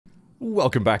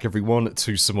Welcome back everyone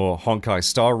to some more Honkai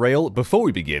Star Rail. Before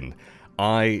we begin,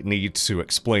 I need to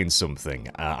explain something.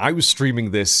 I was streaming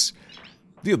this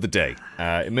the other day.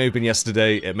 It may have been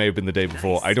yesterday, it may have been the day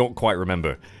before, I don't quite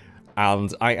remember.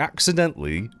 And I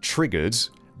accidentally triggered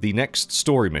the next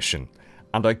story mission.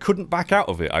 And I couldn't back out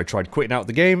of it. I tried quitting out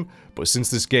the game, but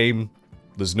since this game,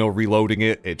 there's no reloading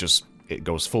it, it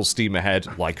goes full steam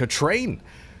ahead like a train.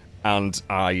 And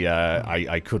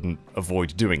I couldn't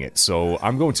avoid doing it, so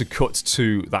I'm going to cut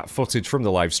to that footage from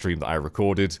the live stream that I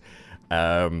recorded,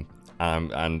 and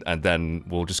then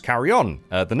we'll just carry on.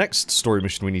 The next story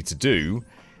mission we need to do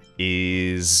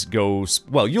is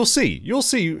well, you'll see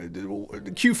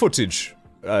cue footage,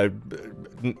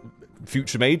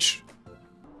 future mage.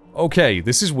 Okay,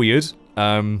 this is weird.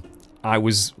 I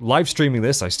was live streaming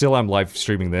this, I still am live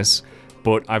streaming this,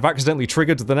 but I've accidentally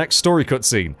triggered the next story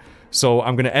cutscene. So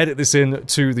I'm going to edit this in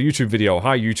to the YouTube video.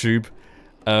 Hi, YouTube.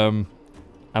 And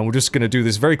we're just going to do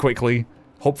this very quickly.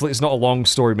 Hopefully it's not a long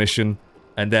story mission.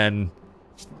 And then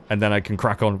I can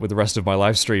crack on with the rest of my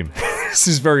live stream. This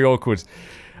is very awkward.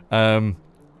 Oh,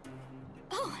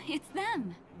 it's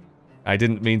them. I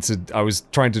didn't mean to... I was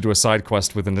trying to do a side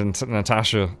quest with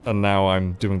Natasha, and now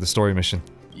I'm doing the story mission.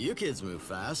 You kids move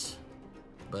fast.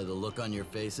 By the look on your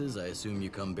faces, I assume you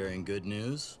come bearing good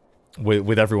news?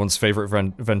 With everyone's favorite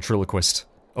ventriloquist,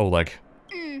 Oleg.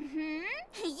 Mm-hmm.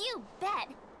 You bet.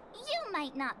 You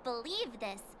might not believe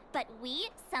this, but we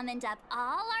summoned up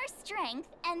all our strength,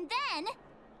 and then...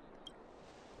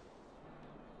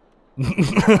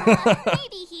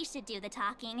 maybe he should do the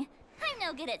talking. I'm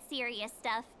no good at serious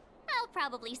stuff. I'll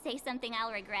probably say something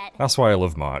I'll regret. That's why I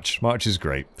love March. March is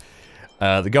great.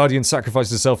 The Guardian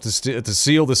sacrificed herself to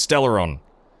seal the Stellaron.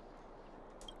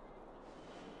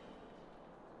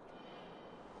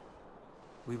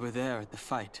 We were there at the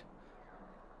fight.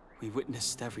 We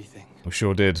witnessed everything. We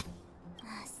sure did.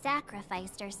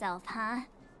 Sacrificed herself, huh?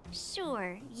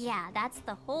 Sure, yeah, that's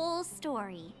the whole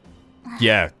story.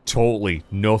 Yeah, totally.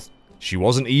 No, she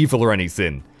wasn't evil or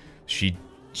anything. She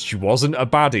wasn't a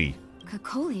baddie.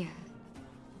 Kokolia.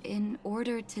 In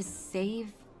order to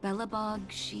save Belobog,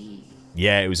 she...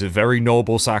 Yeah, it was a very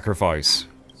noble sacrifice.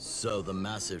 So the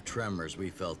massive tremors we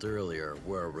felt earlier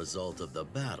were a result of the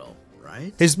battle,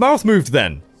 right? His mouth moved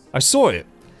then. I saw it.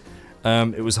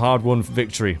 It was hard-won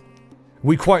victory.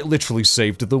 We quite literally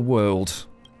saved the world.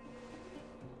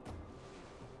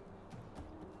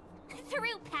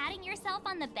 Through patting yourself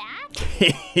on the back?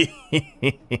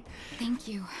 Thank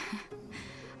you.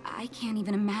 I can't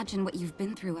even imagine what you've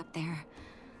been through up there.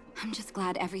 I'm just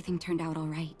glad everything turned out all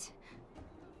right.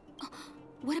 Oh,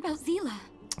 what about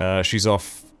Zila? She's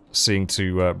off seeing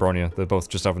to Bronya. They're both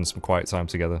just having some quiet time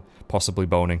together, possibly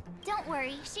boning. Don't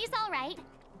worry, she's all right.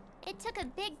 It took a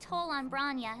big toll on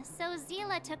Bronya, so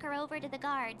Zila took her over to the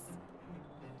guards.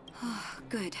 Oh,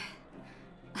 good.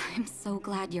 I'm so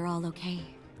glad you're all okay.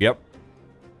 Yep.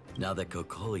 Now that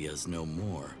Kokolia's no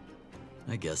more,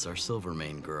 I guess our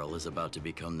Silvermane girl is about to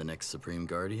become the next Supreme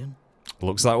Guardian?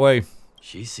 Looks that way.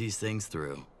 She sees things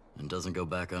through and doesn't go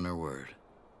back on her word.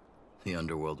 The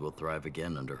underworld will thrive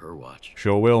again under her watch.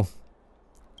 Sure will.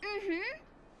 Mm-hmm.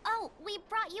 Oh, we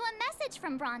brought you a message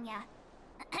from Bronya.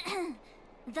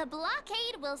 The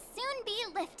blockade will soon be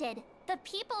lifted. The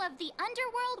people of the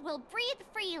underworld will breathe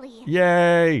freely.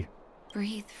 Yay!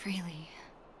 Breathe freely.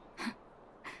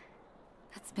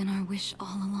 That's been our wish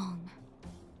all along.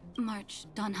 March,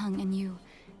 Donhung, and you,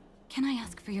 can I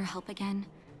ask for your help again?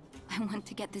 I want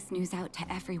to get this news out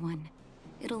to everyone.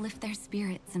 It'll lift their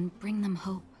spirits and bring them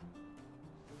hope.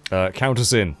 Count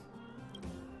us in.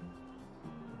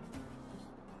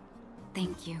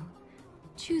 Thank you.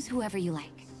 Choose whoever you like.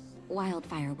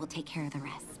 Wildfire will take care of the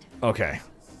rest. Okay.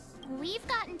 We've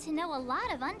gotten to know a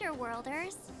lot of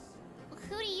Underworlders.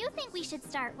 Who do you think we should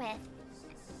start with?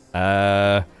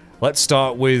 Let's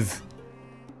start with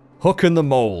Hook and the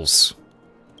Moles.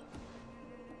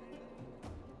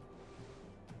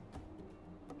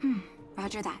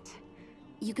 Roger that.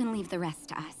 You can leave the rest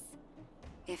to us.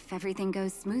 If everything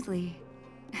goes smoothly,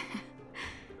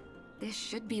 this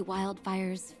should be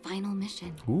Wildfire's final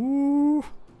mission. Ooh,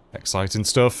 exciting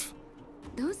stuff.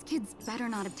 Those kids better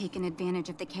not have taken advantage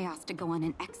of the chaos to go on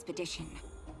an expedition.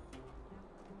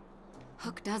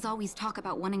 Hook does always talk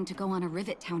about wanting to go on a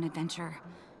Rivet Town adventure.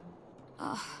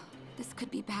 Ugh, this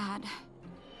could be bad.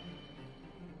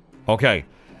 Okay,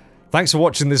 thanks for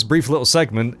watching this brief little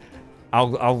segment.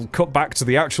 I'll cut back to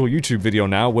the actual YouTube video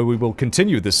now, where we will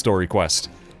continue this story quest.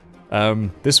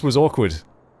 This was awkward.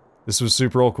 This was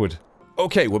super awkward.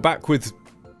 Okay, we're back with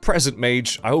present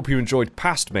mage. I hope you enjoyed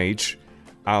past mage.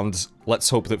 and let's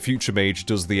hope that Future Mage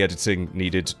does the editing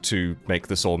needed to make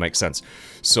this all make sense.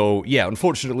 So, yeah,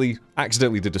 unfortunately,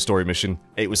 accidentally did a story mission.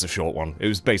 It was a short one. It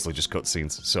was basically just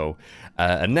cutscenes. So,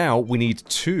 and now we need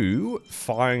to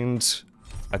find...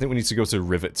 I think we need to go to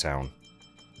Rivet Town.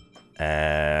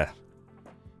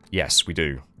 Yes, we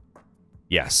do.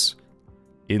 Yes.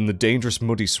 In the dangerous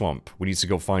muddy swamp, we need to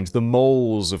go find the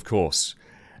moles, of course.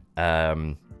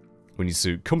 We need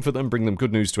to comfort them, bring them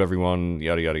good news to everyone,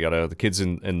 yada yada yada. The kids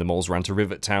in the moles ran to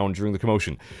Rivet Town during the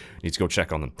commotion. Need to go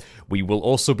check on them. We will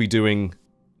also be doing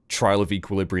Trial of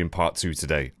Equilibrium Part 2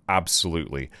 today.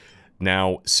 Absolutely.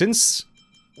 Now, since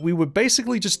we were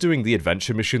basically just doing the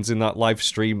adventure missions in that live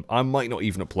stream, I might not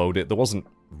even upload it. There wasn't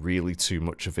really too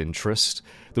much of interest.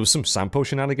 There was some Sampo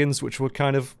shenanigans, which were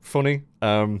kind of funny.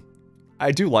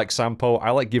 I do like Sampo.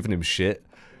 I like giving him shit.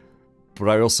 But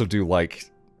I also do like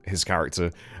his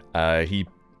character. He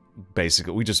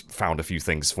basically... We just found a few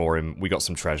things for him. We got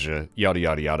some treasure. Yada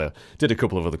yada yada. Did a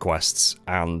couple of other quests.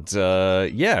 And,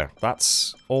 yeah.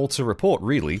 That's all to report,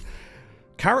 really.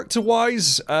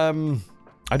 Character-wise, I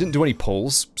didn't do any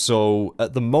polls. So,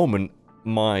 at the moment,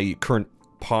 my current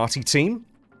party team...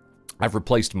 I've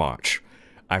replaced March.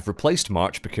 I've replaced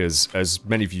March because, as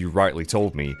many of you rightly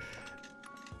told me...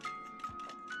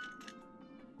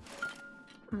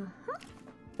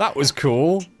 That was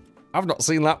cool. I've not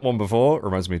seen that one before.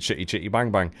 Reminds me of Chitty Chitty Bang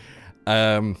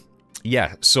Bang.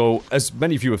 Yeah, so, as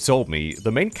many of you have told me,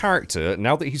 the main character,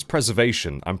 now that he's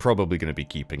Preservation, I'm probably going to be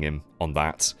keeping him on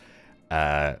that.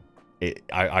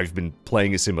 I've been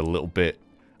playing as him a little bit,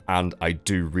 and I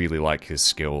do really like his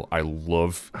skill. I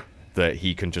love that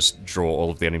he can just draw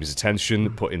all of the enemy's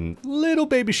attention, put in little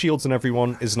baby shields on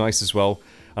everyone is nice as well,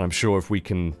 and I'm sure if we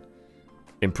can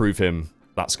improve him,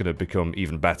 that's going to become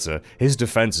even better. His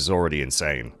defense is already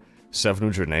insane.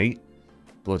 708?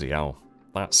 Bloody hell.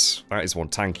 That is one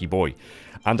tanky boy.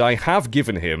 And I have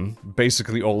given him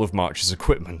basically all of March's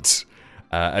equipment.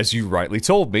 As you rightly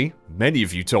told me, many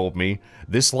of you told me,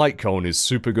 this light cone is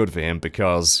super good for him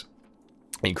because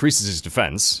it increases his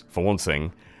defense, for one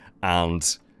thing,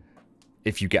 and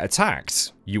if you get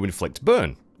attacked, you inflict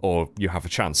burn, or you have a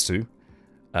chance to,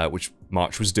 which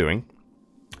March was doing.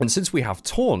 And since we have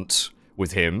Taunt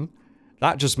with him,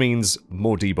 that just means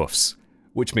more debuffs,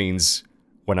 which means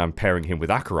when I'm pairing him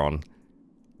with Acheron,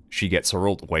 she gets her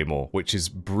ult way more, which is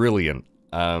brilliant.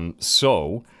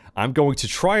 So, I'm going to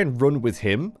try and run with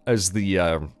him as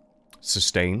the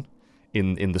sustain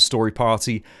in the story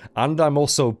party, and I'm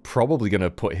also probably going to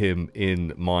put him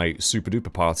in my super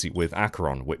duper party with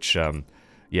Acheron, which,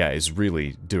 yeah, is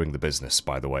really doing the business,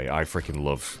 by the way. I freaking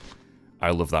love... I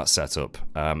love that setup.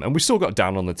 And we still got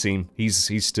Dan on the team.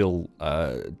 He's still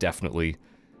definitely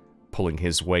pulling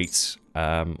his weight.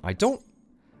 I don't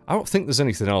think there's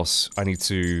anything else I need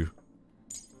to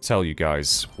tell you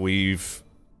guys. We've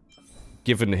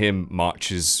given him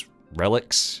March's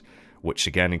relics, which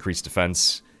again increase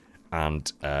defense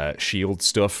and shield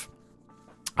stuff.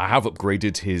 I have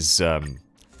upgraded his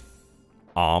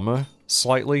armor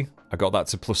slightly. I got that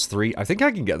to +3. I think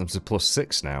I can get them to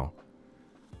 +6 now.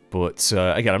 But,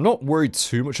 again, I'm not worried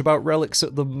too much about relics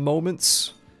at the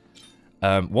moment.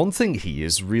 One thing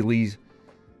he's really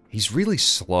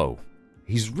slow.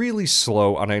 He's really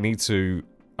slow, and I need to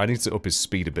up his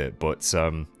speed a bit, but,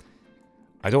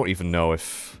 I don't even know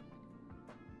if...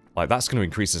 Like, that's going to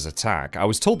increase his attack. I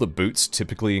was told that boots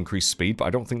typically increase speed, but I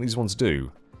don't think these ones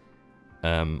do.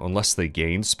 Unless they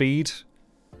gain speed.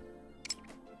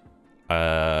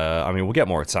 I mean, we'll get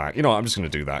more attack. You know what, I'm just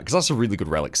going to do that, because that's a really good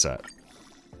relic set.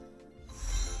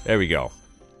 There we go.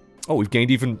 Oh, we've gained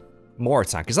even more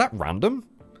attack. Is that random?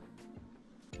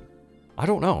 I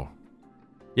don't know.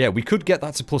 Yeah, we could get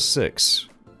that to +6.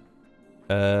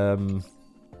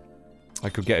 I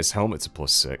could get his helmet to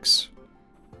 +6.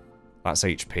 That's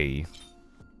HP.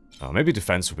 Oh, maybe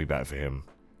defense would be better for him.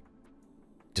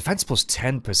 Defense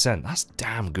 +10%. That's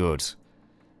damn good.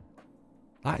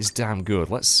 That is damn good.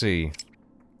 Let's see.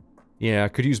 Yeah, I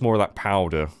could use more of that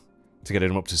powder to get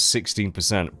him up to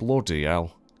 16%. Bloody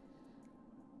hell.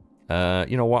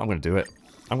 You know what? I'm going to do it.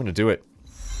 I'm going to do it.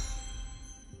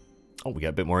 Oh, we get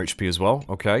a bit more HP as well.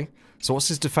 Okay. So what's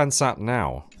his defense at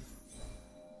now?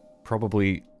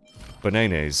 Probably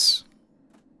bananas.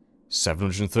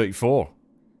 734.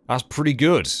 That's pretty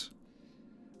good.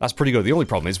 That's pretty good. The only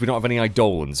problem is we don't have any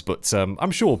Eidolons, but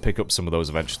I'm sure we'll pick up some of those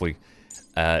eventually.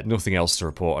 Nothing else to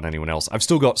report on anyone else. I've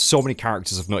still got so many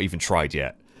characters I've not even tried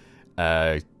yet.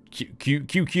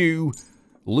 QQ,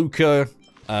 Luca,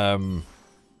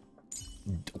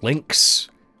 Lynx,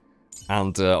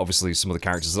 and obviously some of the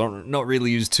characters that are not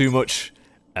really used too much.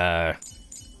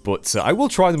 But I will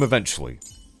try them eventually.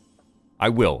 I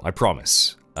will, I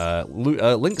promise.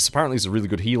 Lynx apparently is a really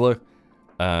good healer.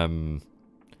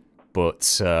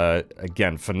 But,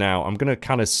 again, for now, I'm gonna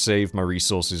kind of save my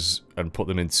resources and put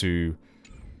them into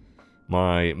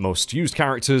my most used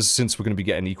characters, since we're gonna be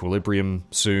getting Equilibrium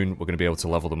soon. We're gonna be able to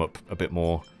level them up a bit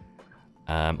more.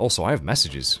 Also, I have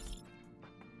messages.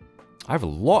 I have a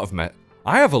lot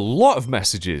of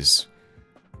messages.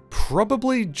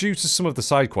 Probably due to some of the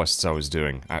side quests I was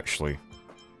doing, actually.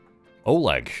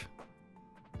 Oleg.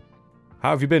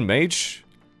 How have you been, mage?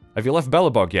 Have you left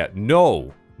Belobog yet?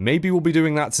 No. Maybe we'll be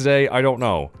doing that today, I don't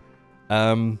know.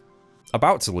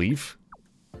 About to leave.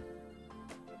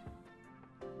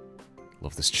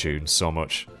 Love this tune so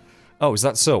much. Oh, is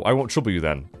that so? I won't trouble you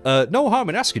then. No harm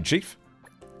in asking, Chief.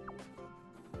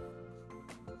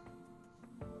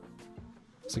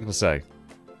 What's he gonna say?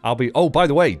 I'll be- oh, by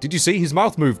the way, did you see his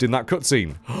mouth moved in that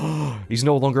cutscene? He's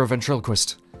no longer a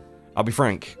ventriloquist. I'll be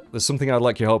frank, there's something I'd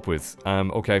like your help with.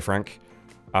 Okay, Frank.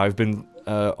 I've been,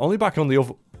 only back on the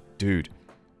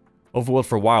Overworld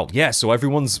for a while. Yeah, so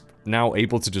everyone's now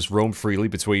able to just roam freely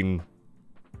between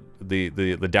the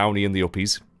Downy and the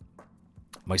Uppies.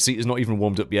 My seat is not even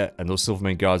warmed up yet, and those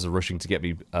Silvermane guards are rushing to get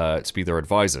me to be their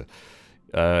advisor.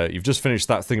 You've just finished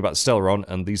that thing about Stellaron,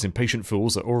 and these impatient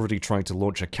fools are already trying to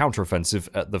launch a counteroffensive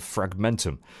at the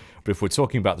Fragmentum. But if we're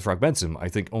talking about the Fragmentum, I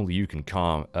think only you can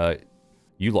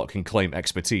you lot can claim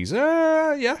expertise.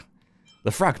 Yeah.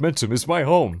 The Fragmentum is my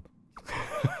home.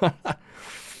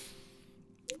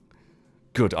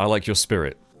 Good, I like your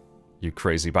spirit, you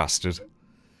crazy bastard.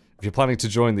 If you're planning to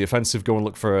join the offensive, go and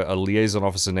look for a liaison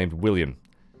officer named William.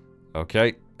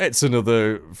 Okay, it's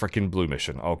another frickin' blue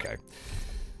mission, okay.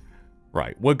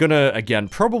 Right, we're gonna, again,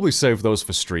 probably save those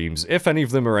for streams, if any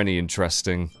of them are any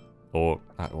interesting. Or,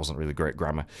 that wasn't really great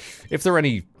grammar. If they're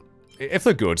any... if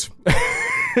they're good.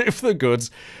 If they're good,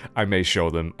 I may show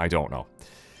them, I don't know.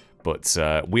 But,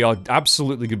 we are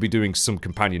absolutely gonna be doing some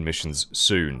companion missions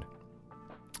soon.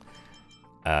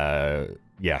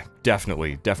 Yeah,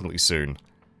 definitely soon.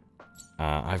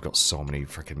 I've got so many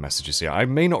freaking messages here. I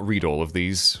may not read all of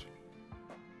these.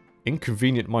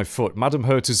 Inconvenient my foot. Madam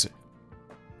Herter's...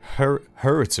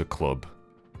 Herter Club.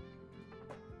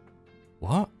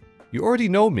 What? You already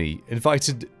know me.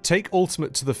 Invited Take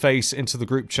Ultimate to the Face into the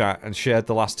group chat and shared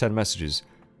the last 10 messages.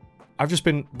 I've just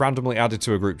been randomly added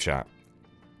to a group chat.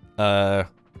 I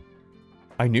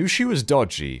knew she was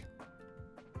dodgy.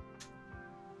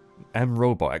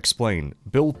 Robot, explain.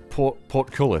 Bill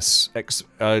Portcullis,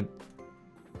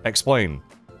 explain.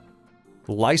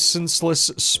 Licenseless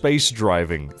space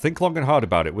driving. Think long and hard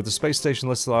about it. With the space station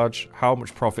this large, how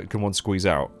much profit can one squeeze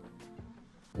out?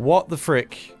 What the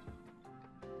frick?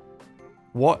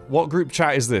 What group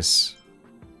chat is this?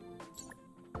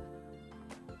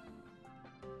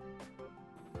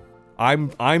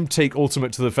 I'm Take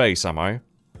Ultimate to the Face, am I?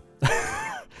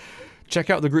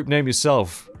 Check out the group name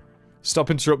yourself.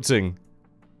 Stop interrupting.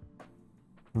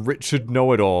 Richard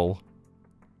Know-It-All.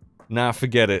 Nah,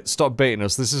 forget it. Stop baiting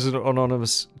us. This is an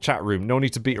anonymous chat room. No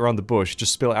need to beat around the bush.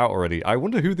 Just spill it out already. I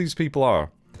wonder who these people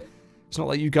are. It's not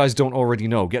like you guys don't already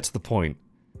know. Get to the point.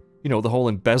 You know, the whole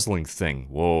embezzling thing.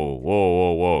 Whoa, whoa,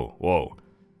 whoa, whoa, whoa.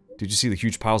 Did you see the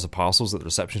huge piles of parcels at the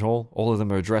reception hall? All of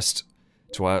them are addressed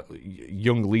to our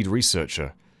young lead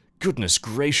researcher. Goodness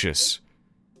gracious.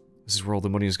 This is where all the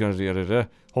money is going to...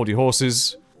 Hold your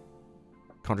horses.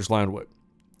 Can't just lie on...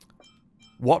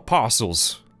 What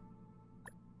parcels?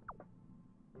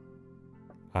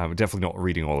 I'm definitely not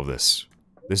reading all of this.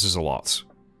 This is a lot.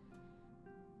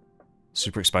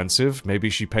 Super expensive. Maybe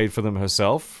she paid for them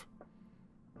herself?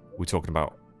 We're talking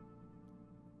about...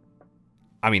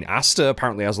 I mean, Asta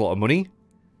apparently has a lot of money.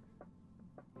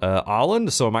 Arlen,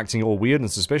 so I'm acting all weird and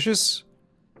suspicious.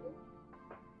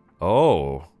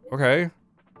 Oh, okay.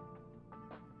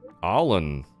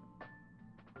 Arlen.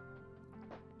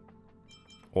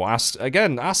 Or Asta,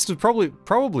 again, Asta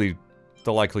probably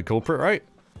the likely culprit, right?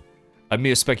 A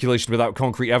mere speculation without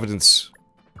concrete evidence.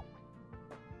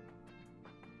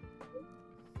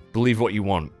 Believe what you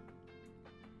want.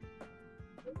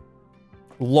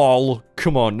 LOL.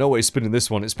 Come on, no way spinning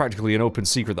this one. It's practically an open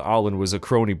secret that Arlen was a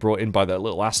crony brought in by that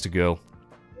little Asta girl.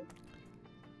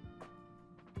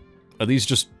 Are these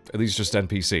just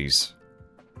NPCs?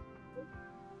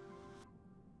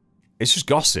 It's just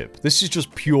gossip. This is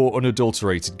just pure,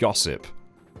 unadulterated gossip.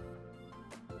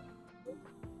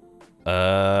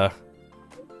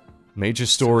 Major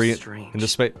story in the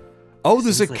space. Oh,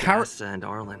 there's a character. Asta and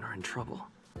Arlen are in trouble.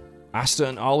 Asta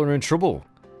and Arlen are in trouble.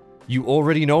 You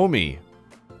already know me. --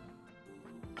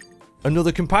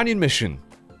 Another companion mission.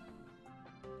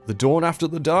 The Dawn After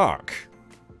the Dark.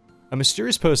 A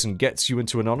mysterious person gets you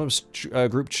into an anonymous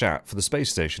group chat for the space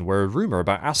station where a rumor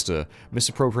about Aster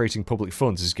misappropriating public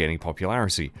funds is gaining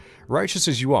popularity. Righteous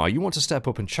as you are, you want to step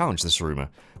up and challenge this rumor,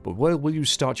 but where will you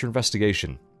start your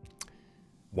investigation?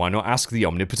 Why not ask the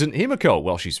omnipotent Himiko?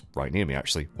 Well, she's right near me,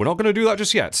 actually. We're not going to do that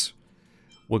just yet.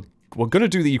 We're going to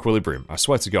do the equilibrium, I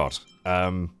swear to God.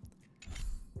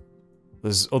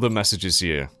 There's other messages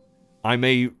here. I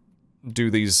may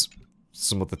do these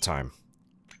some other time.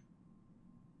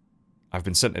 I've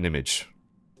been sent an image.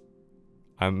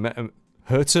 I met a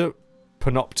Herta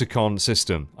Panopticon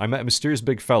system. I met a mysterious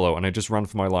big fellow and I just ran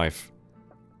for my life.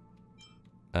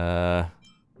 How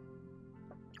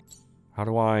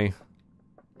do I...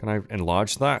 Can I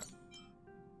enlarge that?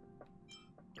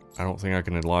 I don't think I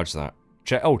can enlarge that.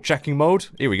 Oh, checking mode?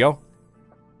 Here we go.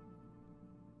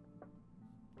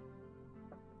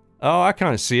 Oh, I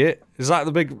kind of see it. Is that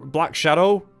the big black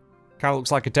shadow? Kind of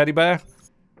looks like a teddy bear.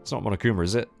 It's not Monokuma,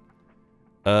 is it?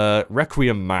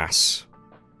 Requiem Mass.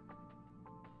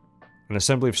 An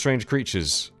assembly of strange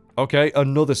creatures. Okay,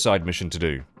 another side mission to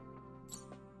do.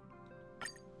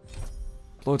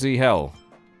 Bloody hell.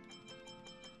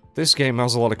 This game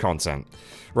has a lot of content.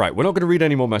 Right, we're not going to read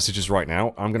any more messages right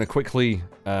now. I'm going to quickly,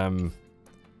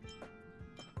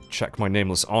 check my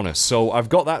Nameless Honor. So, I've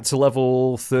got that to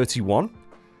level 31.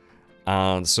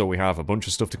 And so we have a bunch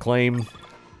of stuff to claim.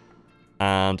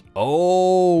 And,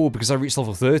 oh, because I reached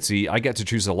level 30, I get to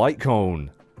choose a light cone.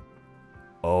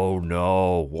 Oh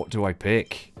no, what do I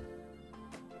pick?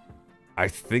 I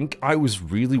think I was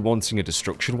really wanting a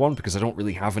destruction one, because I don't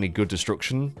really have any good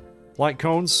destruction light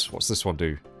cones. What's this one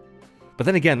do? But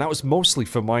then again, that was mostly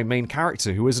for my main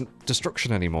character, who isn't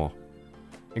destruction anymore.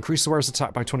 Increase the wearer's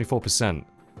attack by 24%.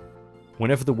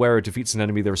 Whenever the wearer defeats an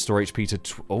enemy, they restore HP to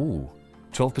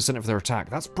 12% of their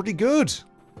attack. That's pretty good.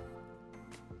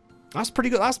 That's pretty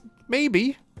good. That's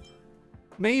maybe.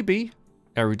 Maybe.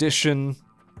 Erudition.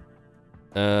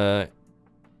 Okay,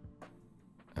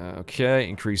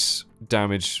 increase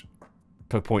damage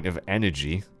per point of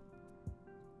energy.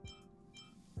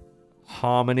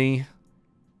 Harmony.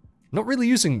 Not really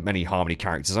using many Harmony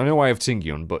characters. I know I have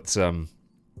Tingyun, but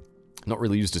not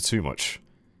really used it too much.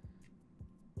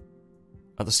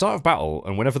 At the start of battle,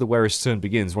 and whenever the wearer's turn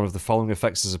begins, one of the following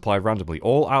effects is applied randomly.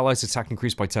 All allies' attack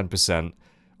increased by 10%,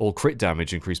 all crit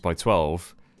damage increased by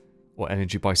 12, or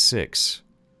energy by 6.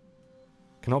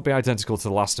 Cannot be identical to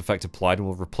the last effect applied and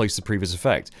will replace the previous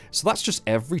effect. So that's just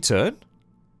every turn?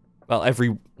 Well,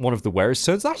 every one of the wearer's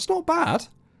turns? That's not bad.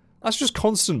 That's just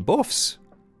constant buffs.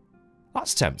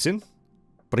 That's tempting.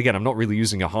 But again, I'm not really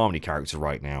using a Harmony character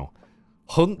right now.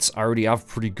 Hunt, I already have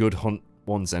pretty good Hunt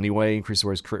ones anyway. Increase the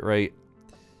wearer's crit rate.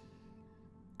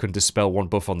 Can dispel one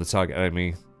buff on the target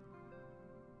enemy.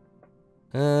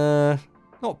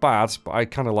 Not bad, but I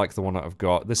kind of like the one that I've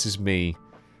got. This is me.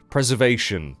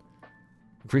 Preservation.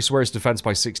 Increase the wearer's defense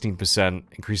by 16%.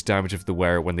 Increase damage of the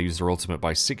wearer when they use their ultimate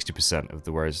by 60% of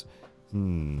the wearer's...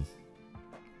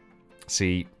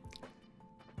 See...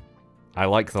 I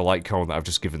like the light cone that I've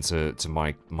just given to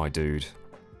my dude.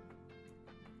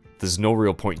 There's no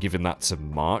real point giving that to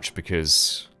March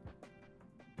because...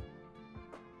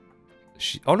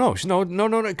 no,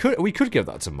 we could give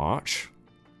that to March.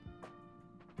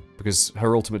 Because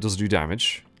her ultimate does do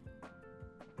damage.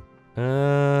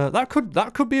 That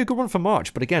could be a good one for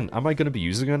March, but again, am I going to be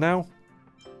using her now?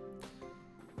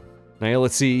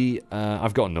 Naility,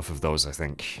 I've got enough of those, I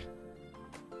think.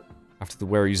 After the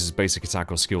wearer uses basic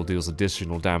attack or skill, deals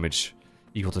additional damage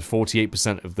equal to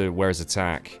 48% of the wearer's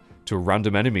attack to a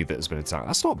random enemy that has been attacked.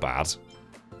 That's not bad.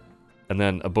 And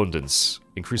then Abundance.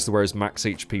 Increase the wearer's max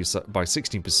HP by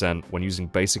 16% when using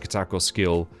basic attack or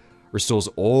skill. Restores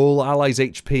all allies'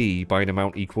 HP by an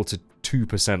amount equal to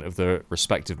 2% of the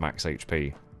respective max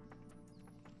HP.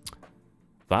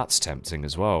 That's tempting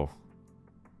as well.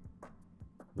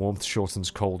 Warmth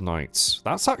shortens cold nights.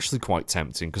 That's actually quite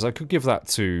tempting, because I could give that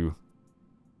to...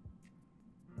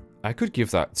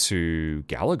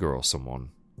 Gallagher or someone.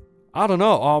 I don't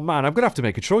know. Oh man, I'm going to have to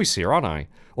make a choice here, aren't I?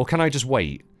 Or can I just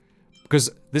wait?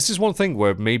 Because this is one thing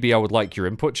where maybe I would like your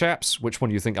input, chaps. Which one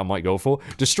do you think I might go for?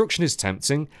 Destruction is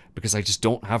tempting, because I just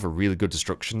don't have a really good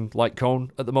destruction light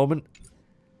cone at the moment.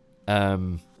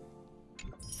 But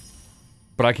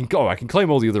I can claim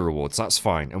all the other rewards, that's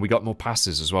fine. And we got more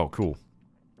passes as well, cool.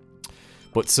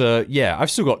 But, yeah,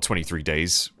 I've still got 23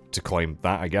 days to claim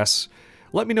that, I guess.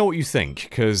 Let me know what you think,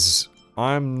 because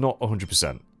I'm not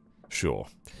 100% sure.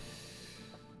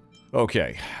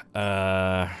 Okay,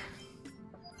 I'll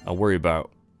worry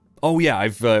about... Oh yeah,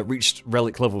 I've reached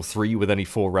relic level 3 with any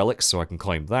 4 relics, so I can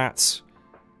claim that.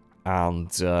 And,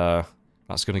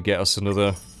 that's gonna get us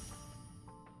another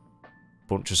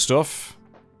bunch of stuff.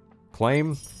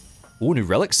 Claim. Ooh, new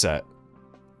relic set.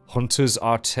 Hunter's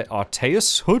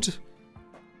Arteus Hood?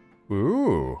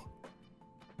 Ooh.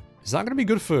 Is that going to be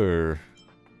good for...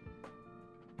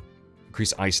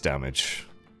 increase ice damage?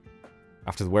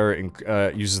 After the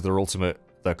wearer uses their ultimate,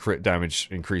 their crit damage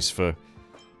increase for...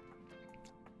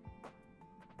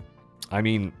 I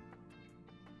mean...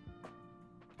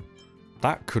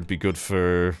 that could be good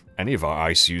for any of our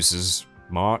ice users.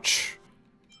 March.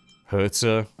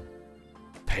 Herta.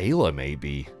 Paler,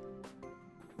 maybe.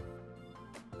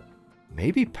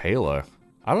 Maybe Paler.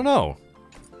 I don't know.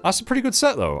 That's a pretty good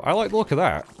set, though. I like the look of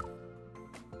that.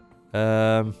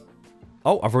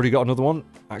 Oh, I've already got another one.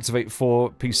 Activate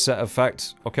 4-piece set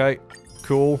effect. Okay,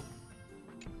 cool.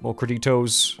 More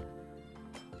creditos.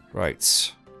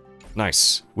 Right.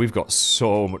 Nice. We've got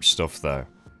so much stuff there.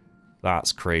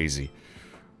 That's crazy.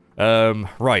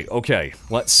 Right, okay.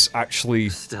 Let's actually...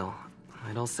 Still,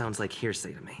 it all sounds like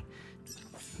hearsay to me.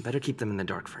 Better keep them in the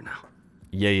dark for now.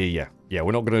 Yeah,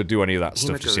 we're not gonna do any of that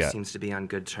stuff just yet. Seems to be on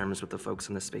good terms with the folks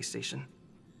on the space station.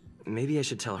 Maybe I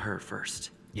should tell her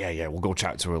first. Yeah, we'll go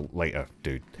chat to her later,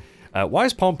 dude. Why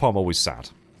is Pom Pom always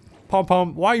sad? Pom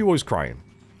Pom, why are you always crying?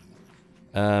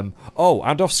 Oh,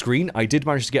 and off screen, I did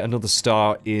manage to get another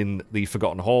star in the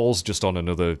Forgotten Halls, just on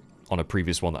a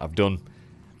previous one that I've done.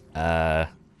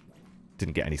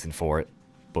 Didn't get anything for it,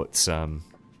 but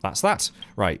that's that.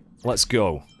 Right, let's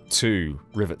go to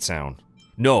Rivet Town.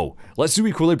 No, let's do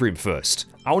Equilibrium first.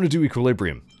 I want to do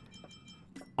Equilibrium.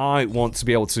 I want to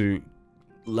be able to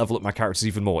level up my characters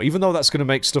even more, even though that's going to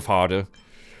make stuff harder.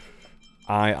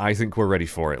 I think we're ready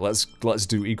for it. Let's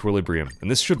do Equilibrium, and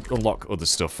this should unlock other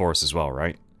stuff for us as well,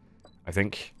 right? I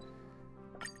think.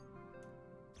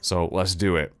 So let's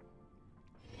do it.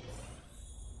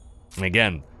 And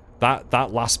again,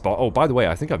 that last boss. Oh, by the way,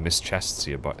 I think I missed chests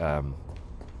here, but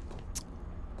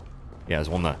yeah, there's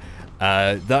one there.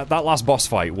 That last boss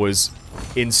fight was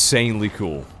insanely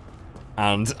cool,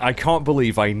 and I can't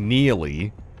believe I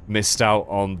nearly missed out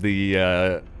on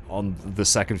the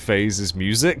second phase's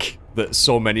music. That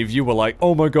so many of you were like,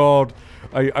 "Oh my god,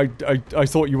 I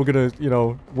thought you were gonna, you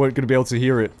know, weren't gonna be able to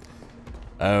hear it."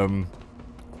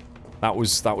 That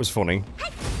was funny.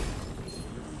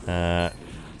 Yeah,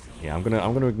 I'm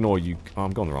gonna ignore you. Oh,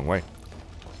 I'm going the wrong way.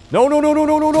 No!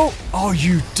 Oh,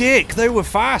 you dick! They were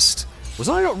fast. Was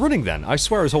I not running then? I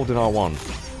swear I was holding R1.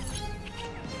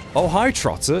 Oh, hi,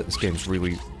 Trotter. This game's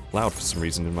really loud for some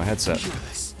reason in my headset.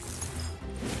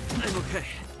 I'm okay.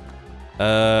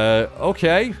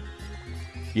 Okay.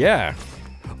 Yeah.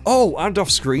 Oh, and off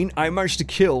screen, I managed to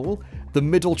kill the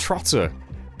middle Trotter.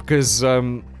 Because,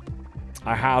 I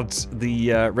had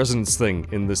the, resonance thing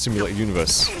in the simulated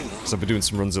universe. So I've been doing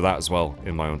some runs of that as well,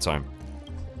 in my own time.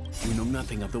 We know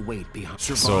nothing of the weight behind.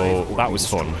 So, that was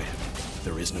fun.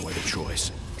 There is no other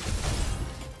choice.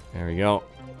 There we go.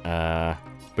 But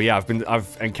yeah,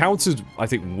 I've encountered, I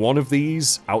think, one of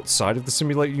these outside of the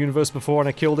simulated universe before, and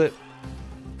I killed it.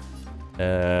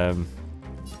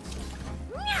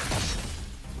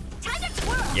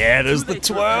 Yeah, there's the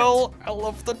twirl! I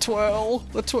love the twirl!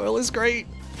 The twirl is great!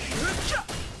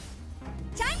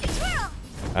 Time to twirl!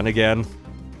 And again.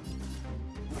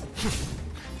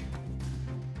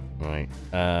 Right,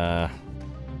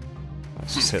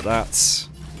 let's just hit that.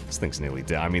 This thing's nearly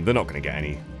dead. I mean, they're not gonna get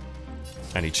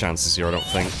any chances here, I don't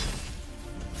think.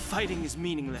 Fighting is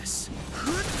meaningless.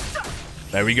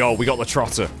 There we go, we got the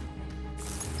Trotter.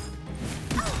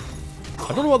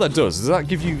 I don't know what that does. Does that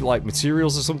give you, like,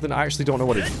 materials or something? I actually don't know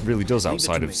what it really does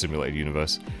outside of Simulated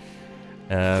Universe.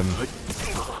 Let's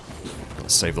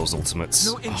save those ultimates.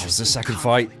 Oh, is this second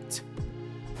fight?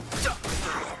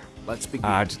 Let's begin.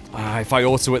 If I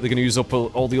auto it, they're gonna use up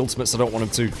all the ultimates I don't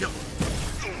want them to.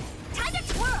 Time to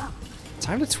twirl!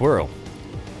 Time to twirl.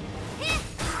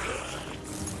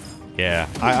 Yeah,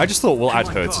 I just thought we'll add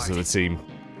her to the team.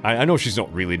 I know she's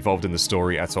not really involved in the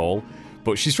story at all,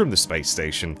 but she's from the space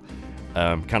station.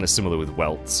 Kind of similar with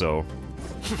Welt, so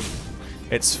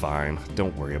it's fine.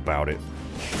 Don't worry about it.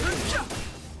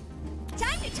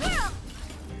 Time to twirl!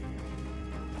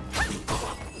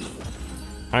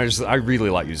 I really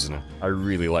like using her. I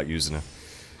really like using her.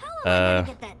 How am I gonna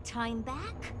get that time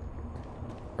back?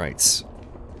 Right.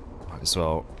 Might as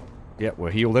well. Yeah,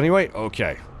 we're healed anyway.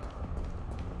 Okay.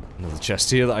 Another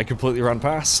chest here that I completely ran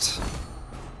past.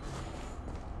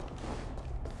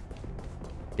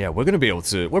 Yeah, we're gonna be able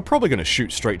to... We're probably gonna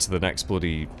shoot straight to the next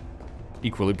bloody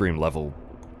Equilibrium level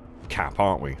cap,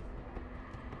 aren't we?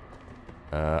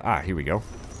 Here we go.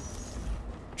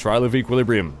 Trial of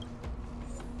Equilibrium.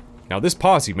 Now, this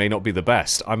party may not be the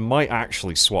best. I might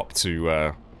actually swap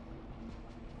to,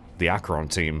 the Acheron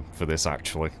team for this,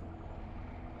 actually.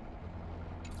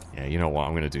 Yeah, you know what?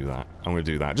 I'm gonna do that. I'm gonna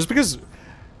do that. Just because...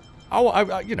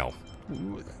 you know...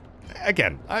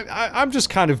 Again, I'm just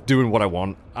kind of doing what I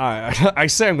want. I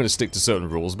say I'm gonna stick to certain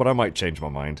rules, but I might change my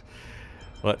mind.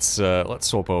 Let's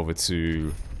swap over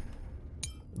to...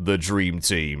 the Dream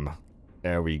Team.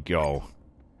 There we go.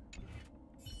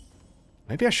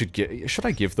 Maybe I should should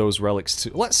I give those relics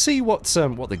to... Let's see what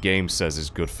the game says is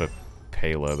good for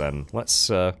Pela then.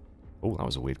 Let's, oh, that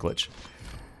was a weird glitch.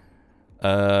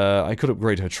 I could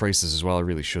upgrade her traces as well, I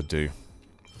really should do.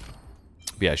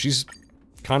 But yeah, she's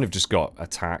kind of just got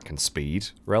attack and speed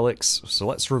relics, so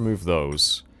let's remove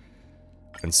those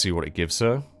and see what it gives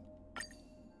her.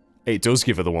 It does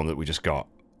give her the one that we just got.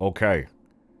 Okay.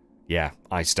 Yeah,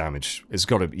 ice damage. It's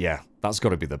gotta be, yeah, that's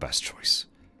gotta be the best choice.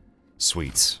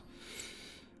 Sweet.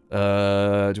 Do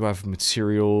I have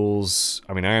materials?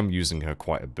 I mean, I am using her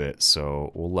quite a bit,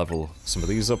 so we'll level some of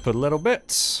these up a little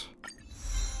bit.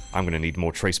 I'm gonna need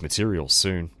more trace materials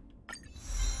soon.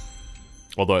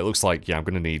 Although it looks like, yeah, I'm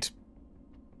gonna need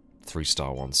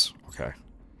 3-star ones. Okay.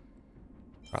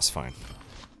 That's fine.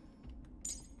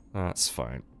 That's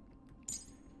fine.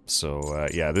 So,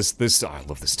 yeah, this, I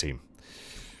love this team.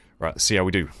 Right, let's see how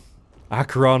we do.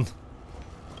 Acheron!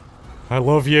 I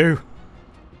love you!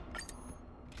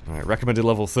 Alright, recommended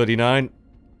level 39.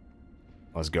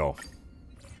 Let's go.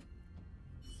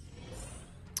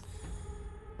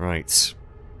 Right.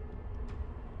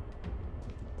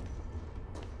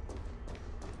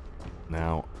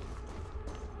 Now,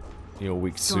 you're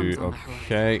weak to...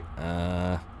 Okay,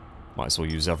 might as well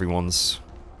use everyone's.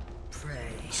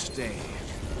 Stay.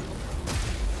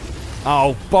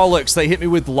 Oh, bollocks! They hit me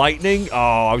with lightning?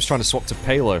 Oh, I was trying to swap to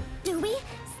Pela. Do we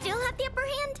still have the upper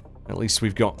hand? At least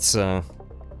we've got, them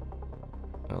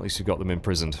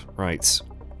imprisoned. Right.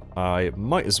 I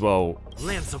might as well...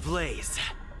 Lance ablaze.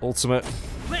 Ultimate.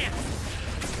 Lance!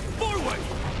 Forward!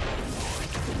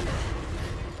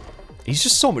 He's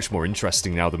just so much more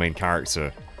interesting now, the main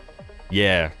character.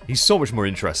 Yeah, he's so much more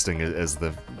interesting as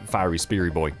the fiery speary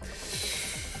boy.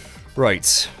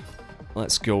 Right.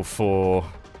 Let's go for...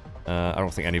 I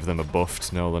don't think any of them are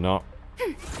buffed. No, they're not.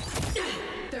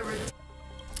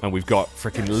 And we've got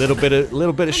freaking little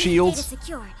bit of shield,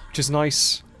 which is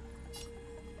nice.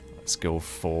 Let's go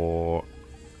for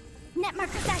a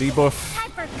debuff.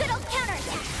 Time for good old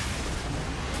counterattack.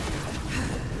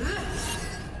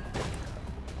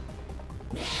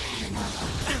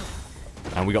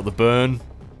 And we got the burn.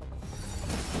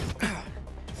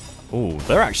 Oh,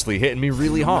 they're actually hitting me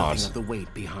really hard.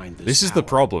 This is the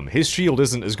problem. His shield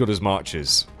isn't as good as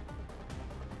March's.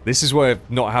 This is where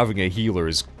not having a healer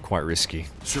is quite risky.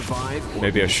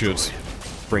 Maybe I should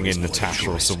bring in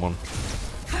Natasha or someone.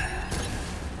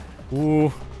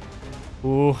 Ooh.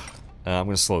 Ooh. I'm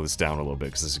gonna slow this down a little bit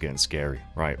because this is getting scary.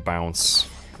 Right, bounce.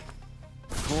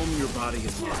 Calm your body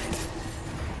and mind.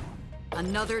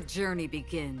 Another journey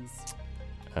begins.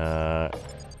 Why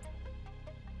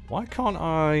can't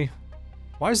I...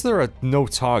 Why is there a no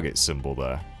target symbol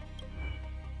there?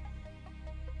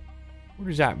 What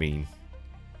does that mean?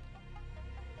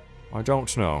 I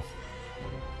don't know.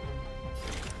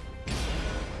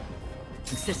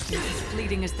 Existence is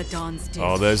fleeting as the dawn's day.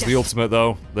 Oh, there's the ultimate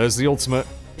though. There's the ultimate.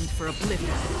 For oblivion.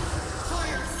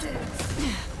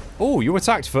 Oh, you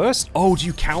attacked first? Oh, do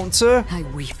you counter? I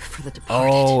weep for the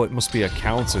departed. Oh, it must be a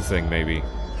counter thing, maybe.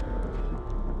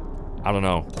 I don't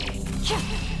know.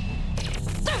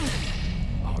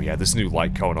 Oh yeah, this new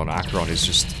light cone on Acheron is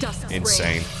just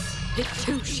insane. It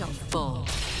too shall fall.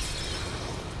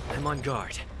 I'm on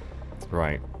guard.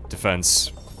 Right.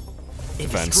 Defense.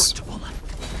 Defense.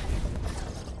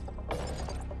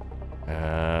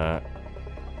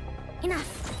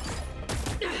 Enough.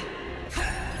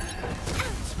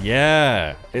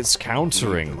 Yeah, it's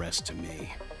countering. Leave the rest to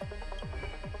me.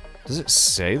 Does it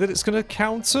say that it's gonna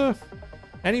counter?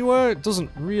 Anywhere? It doesn't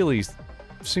really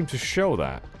seem to show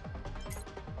that.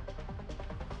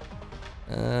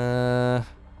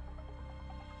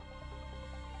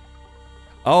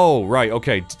 Oh, right,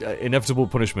 okay. Inevitable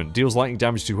punishment. Deals lightning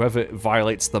damage to whoever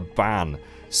violates the ban.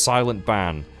 Silent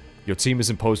ban. Your team is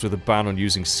imposed with a ban on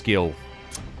using skill.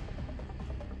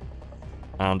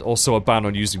 And also a ban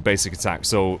on using basic attack.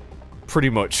 So,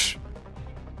 pretty much...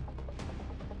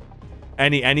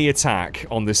 Any attack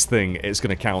on this thing, it's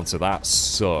gonna counter. That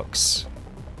sucks.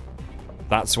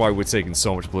 That's why we're taking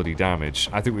so much bloody damage.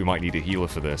 I think we might need a healer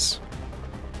for this.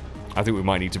 I think we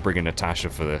might need to bring in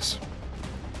Natasha for this.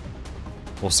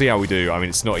 We'll see how we do. I mean,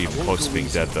 it's not even close to being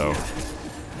dead, though.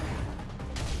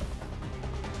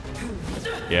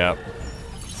 Yeah.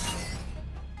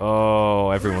 Oh,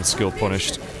 everyone's skill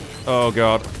punished. Oh,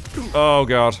 God. Oh,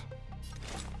 God.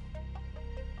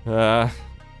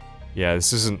 Yeah,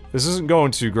 this isn't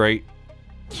going too great.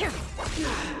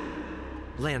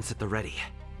 Lance at the ready.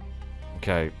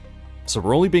 Okay. So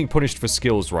we're only being punished for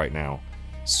skills right now.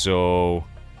 So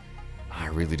I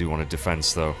really do want a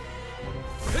defense though.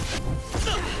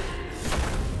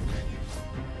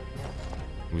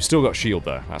 We've still got shield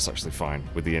there. That's actually fine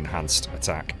with the enhanced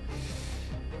attack.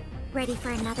 Ready for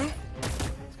another?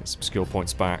 Let's get some skill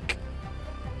points back.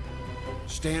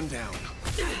 Stand down.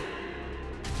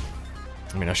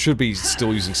 I mean, I should be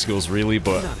still using skills really,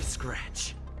 but Not a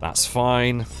scratch. that's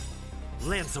fine.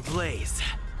 Lance ablaze.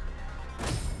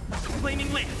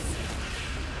 Flaming lance.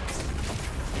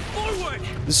 Forward.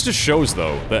 This just shows,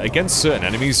 though, that against certain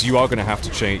enemies, you are going to have to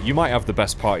change. You might have the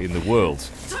best party in the world,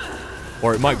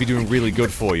 or it might be doing really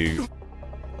good for you.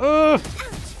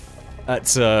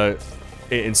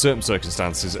 In certain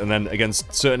circumstances, and then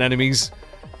against certain enemies,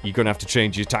 you're going to have to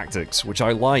change your tactics, which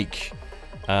I like.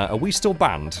 Are we still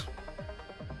banned?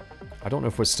 I don't know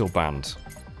if we're still banned.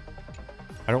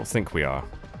 I don't think we are.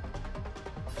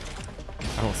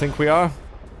 I don't think we are.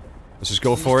 Let's just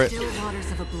go for it. Still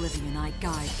waters of oblivion I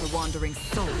guide the wandering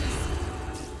souls.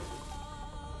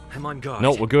 I'm on guard.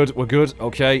 No, we're good, we're good.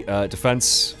 Okay,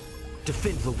 defense.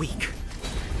 Defend the weak.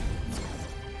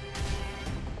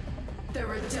 The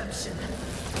redemption.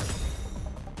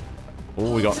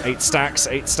 Oh, we got 8 stacks,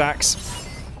 8 stacks.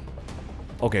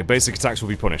 Okay, basic attacks will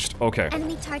be punished. Okay.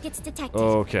 Enemy targets detected.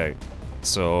 Okay.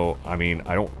 So, I mean,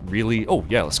 I don't really... Oh,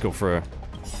 yeah, let's go for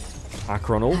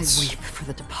Akron I ults. weep for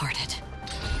the departed.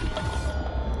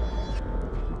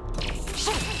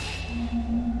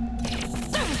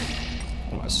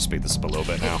 Let's speed this up a little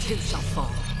bit now. It too shall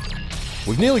fall.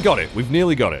 We've nearly got it. We've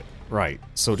nearly got it. Right.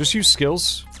 So just use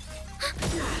skills.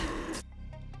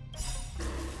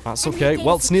 That's okay.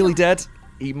 Well, it's nearly dead.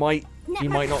 He might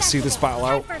not see this battle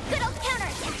out.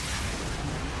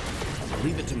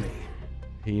 Leave it to me.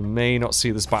 He may not see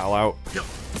this battle out.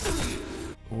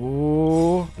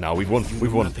 Oh, no, we've won.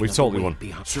 We've won. We've totally won.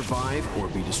 Survive or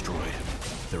be destroyed.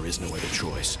 There is no other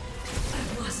choice.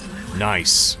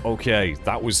 Nice. Okay,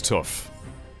 that was tough.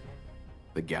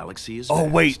 The galaxy is Oh,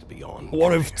 wait. vast beyond.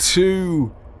 One of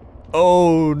 2.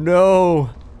 Oh, no.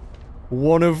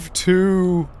 One of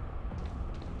 2.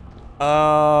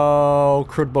 Oh,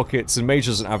 crud buckets. And Mage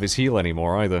doesn't have his heal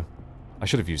anymore either. I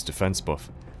should have used defense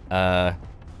buff.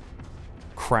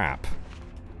 Crap.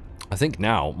 I think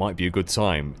now might be a good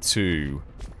time to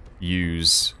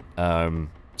use some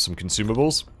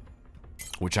consumables,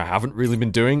 which I haven't really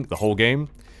been doing the whole game.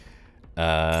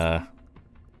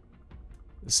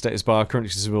 Status bar, current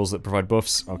consumables that provide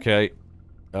buffs. Okay.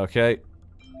 Okay.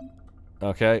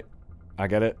 Okay. I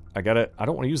get it. I get it. I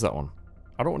don't want to use that one.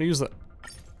 I don't want to use that.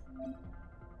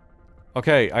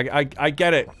 Okay, I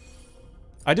get it.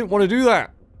 I didn't want to do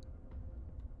that.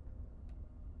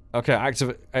 Okay,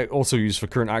 activate auto use for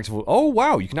current active. Oh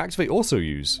wow, you can activate auto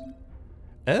use.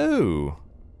 Oh,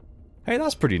 hey,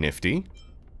 that's pretty nifty.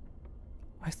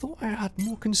 I thought I had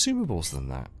more consumables than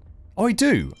that. Oh, I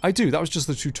do. I do. That was just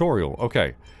the tutorial.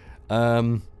 Okay.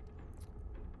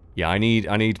 Yeah, I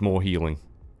need more healing.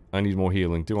 I need more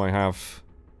healing. Do I have?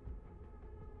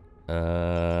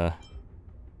 I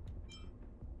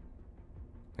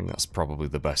think that's probably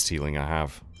the best healing I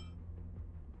have.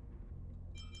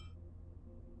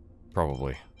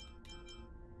 Probably.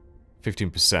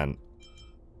 15%.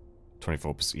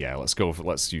 24%. Yeah, let's go for,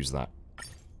 let's use that.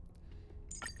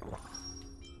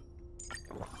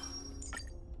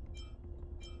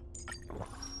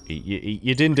 Eat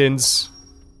your din-dins.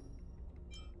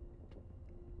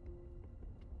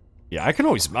 Yeah, I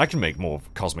can make more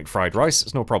cosmic fried rice.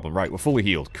 It's no problem. Right, we're fully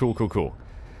healed. Cool, cool, cool.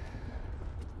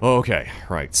 Okay,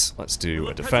 right. Let's do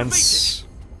a defense.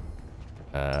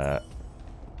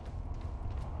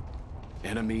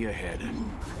 Enemy ahead.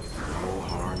 No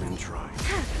harm in trying.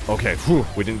 Okay, whew,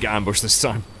 we didn't get ambushed this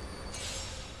time.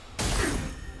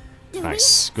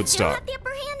 Nice, good start.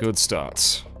 Good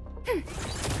start.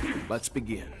 Let's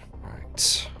begin.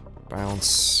 Right,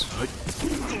 bounce,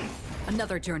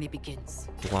 Another journey begins.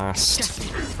 blast.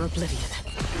 Destined for oblivion.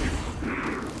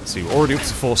 See, we're already up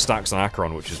to 4 stacks on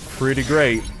Akron, which is pretty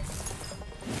great.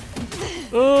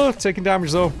 Oh, taking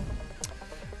damage though.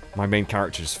 My main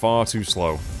character is far too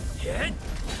slow.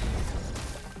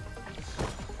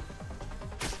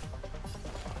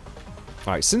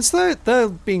 Alright, since they're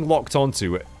being locked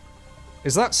onto it,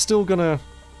 is that still gonna...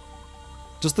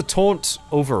 Does the taunt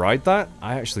override that?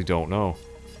 I actually don't know.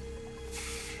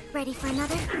 Ready for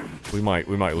another? We might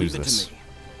lose Leave it to this. me.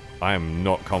 I am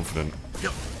not confident.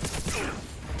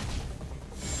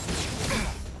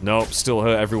 Nope, still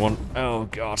hurt everyone. Oh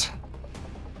god.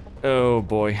 Oh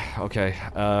boy. Okay.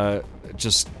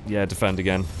 Just, yeah, defend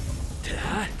again.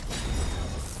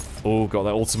 Oh, got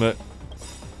that ultimate.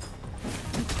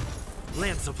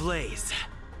 Lance ablaze.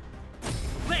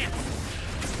 Lance!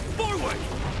 Forward!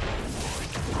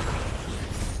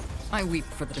 I weep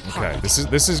for the departed. Okay,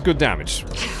 this is good damage.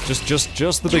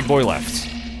 Just the big boy left.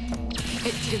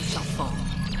 It too shall fall.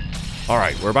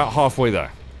 Alright, we're about halfway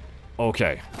there.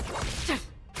 Okay.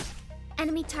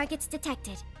 Enemy targets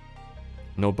detected.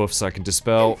 No buffs I can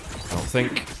dispel, I don't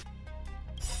think.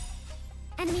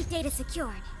 Enemy data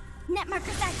secured. Net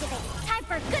markers activated. Time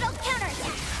for a good old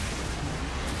counterattack.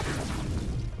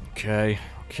 Okay,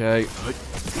 okay.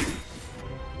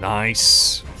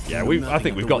 Nice. Yeah, I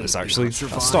think we've got this actually.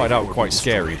 That started out quite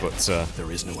scary, but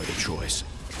There is no other choice.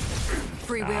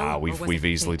 Free will. we've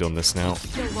easily done this now.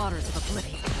 Still waters of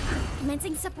oblivion.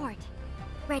 Commencing support.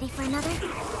 Ready for another?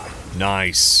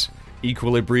 Nice.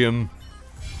 Equilibrium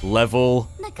level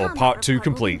The or combat part 2 report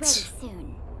will be complete. ready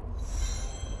soon.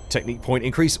 Technique point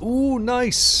increase. Ooh,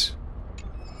 nice.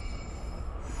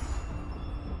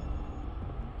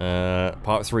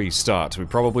 Part 3 start. We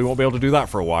probably won't be able to do that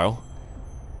for a while.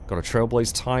 Got a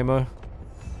Trailblaze timer.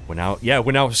 We're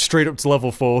now straight up to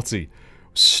level 40.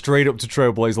 Straight up to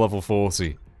Trailblaze level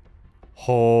 40.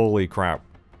 Holy crap.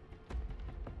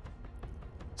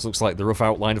 This looks like the rough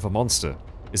outline of a monster.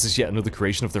 Is this yet another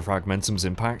creation of the Fragmentum's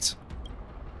impact?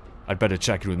 I'd better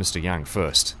check in with Mr. Yang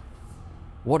first.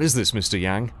 What is this, Mr.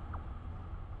 Yang?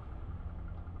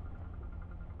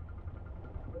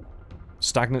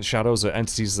 Stagnant shadows are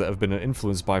entities that have been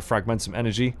influenced by Fragmentum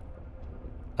energy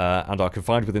and are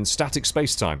confined within static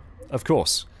space-time. Of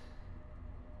course.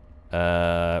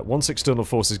 Once external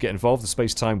forces get involved, the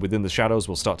space-time within the shadows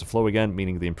will start to flow again,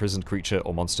 meaning the imprisoned creature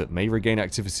or monster may regain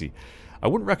activity. I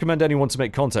wouldn't recommend anyone to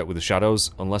make contact with the shadows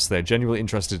unless they're genuinely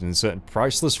interested in certain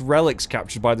priceless relics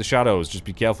captured by the shadows. Just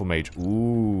be careful, mage.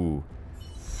 Ooh.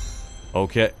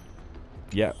 Okay.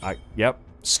 Yep.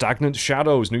 Stagnant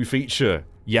shadows, new feature.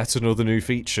 Yet another new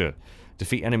feature.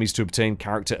 Defeat enemies to obtain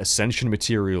character ascension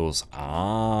materials.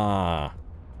 So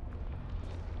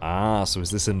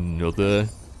is this another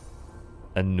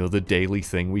daily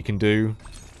thing we can do?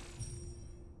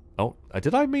 Oh,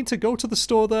 did I mean to go to the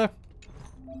store there?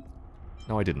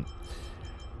 No, I didn't.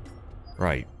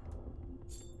 Right.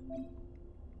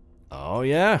 Oh,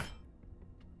 yeah.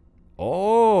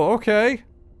 Oh, okay.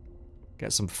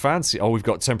 Get some fancy... Oh, we've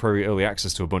got temporary early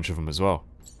access to a bunch of them as well.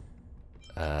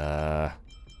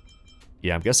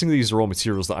 Yeah, I'm guessing these are all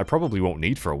materials that I probably won't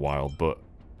need for a while, but...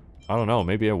 I don't know,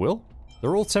 maybe I will?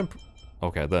 They're all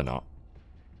Okay, they're not.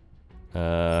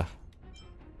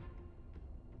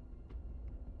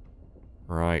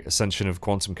 Right, Ascension of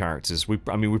Quantum Characters.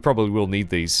 I mean, we probably will need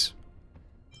these.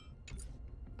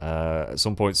 At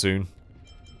some point soon.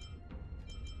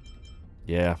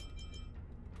 Yeah.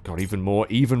 Got even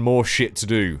more shit to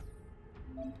do.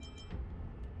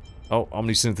 Oh,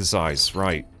 Omnisynthesize,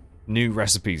 right. New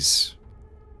recipes.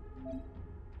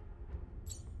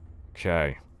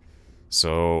 Okay.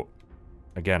 So,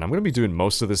 again, I'm going to be doing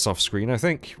most of this off screen, I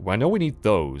think. Well, I know we need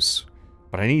those,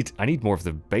 but I need more of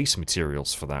the base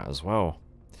materials for that as well.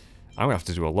 I'm going to have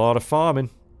to do a lot of farming.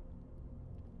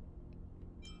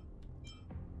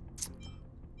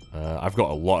 I've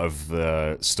got a lot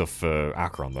of stuff for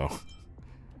Akron, though.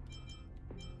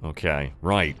 Okay,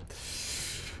 right.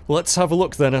 Let's have a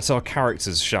look then at our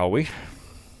characters, shall we?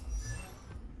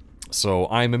 So,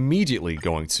 I'm immediately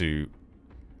going to...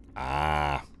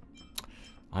 I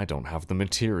don't have the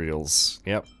materials.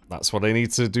 Yep, that's what I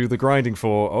need to do the grinding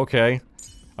for. Okay. I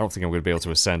don't think I'm going to be able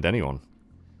to ascend anyone.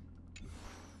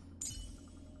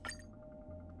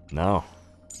 No.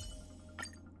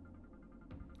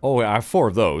 Oh, I have 4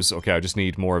 of those. Okay, I just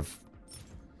need more of...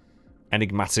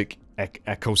 Enigmatic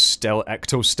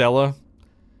Ectostellar.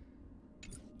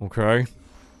 Okay.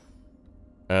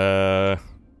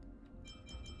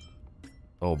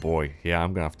 Oh boy. Yeah,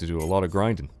 I'm gonna have to do a lot of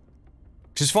grinding.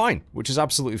 Which is fine. Which is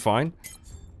absolutely fine.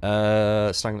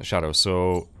 Stagnant Shadow,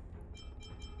 so...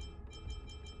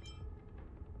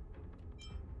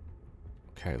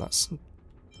 Okay, that's...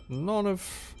 none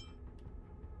of...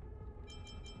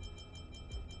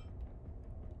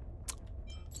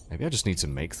 Maybe I just need to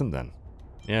make them then.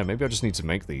 Yeah, maybe I just need to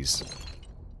make these.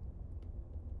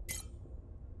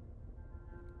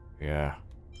 Yeah.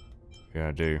 Yeah,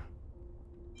 I do.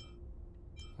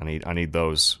 I need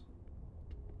those.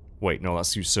 Wait, no,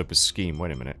 that's Usurper's Scheme.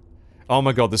 Wait a minute. Oh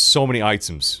my god, there's so many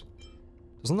items.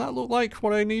 Doesn't that look like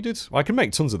what I needed? Well, I can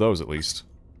make tons of those at least.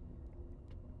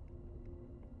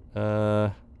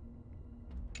 Let's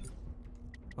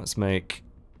make...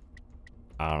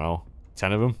 I don't know,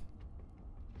 10 of them.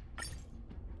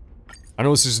 I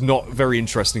know this is not very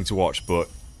interesting to watch, but...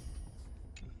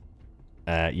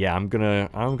 Yeah, I'm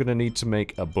gonna need to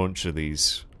make a bunch of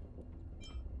these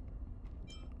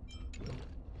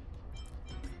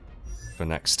for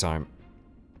next time.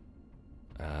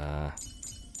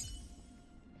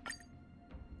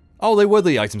 Oh, they were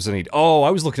the items I need. Oh,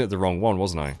 I was looking at the wrong one,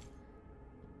 wasn't I?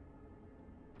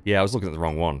 Yeah, I was looking at the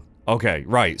wrong one. Okay,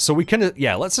 right. So we can,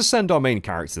 yeah, let's ascend our main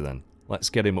character then.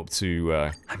 Let's get him up to,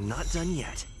 I'm not done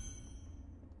yet.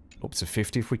 up to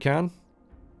 50 if we can.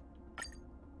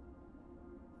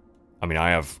 I mean, I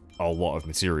have a lot of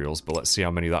materials, but let's see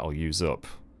how many that'll use up.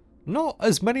 Not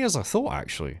as many as I thought,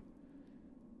 actually.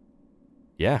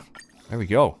 Yeah, there we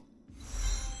go.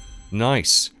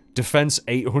 Nice. Defense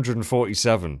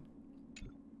 847.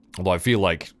 Although I feel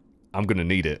like I'm gonna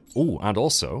need it. Oh, and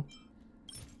also...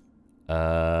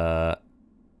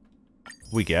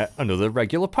 we get another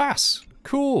regular pass.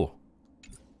 Cool.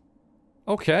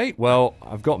 Okay, well,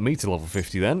 I've got me to level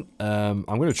 50 then. I'm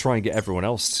going to try and get everyone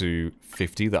else to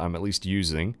 50 that I'm at least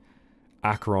using.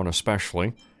 Acheron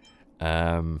especially.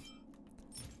 Okay.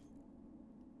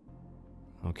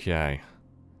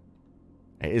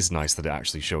 It is nice that it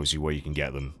actually shows you where you can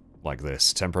get them like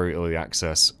this. Temporary early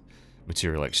access,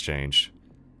 material exchange.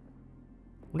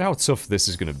 I wonder how tough this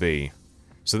is going to be.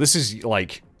 So this is,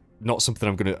 like, not something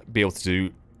I'm going to be able to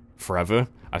do forever.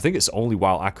 I think it's only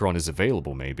while Acheron is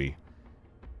available, maybe.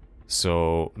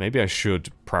 So maybe I should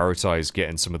prioritize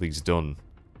getting some of these done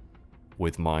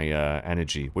with my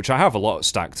energy, which I have a lot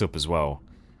stacked up as well.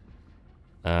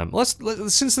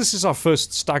 Since this is our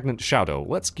first stagnant shadow,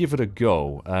 let's give it a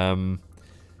go.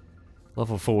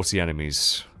 Level 40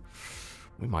 enemies.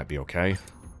 We might be okay.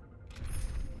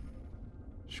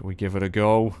 Shall we give it a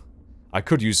go? I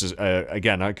could use,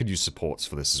 again, I could use supports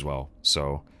for this as well,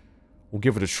 so we'll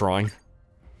give it a try.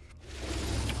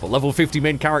 But level 50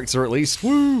 main character at least,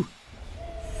 woo!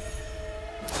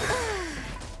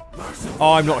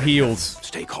 Oh, I'm not healed.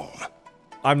 Stay calm.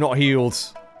 I'm not healed.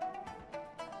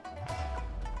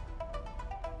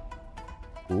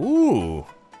 Ooh.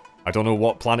 I don't know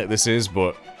what planet this is,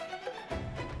 but...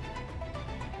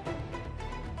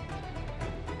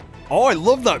 Oh, I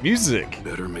love that music!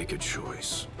 Better make a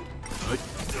choice.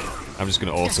 I'm just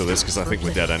gonna auto this because I think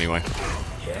we're dead anyway.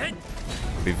 I'd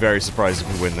be very surprised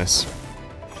if we win this.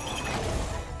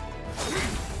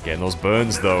 Getting those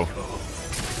burns though.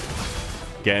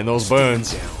 Getting those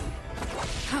burns.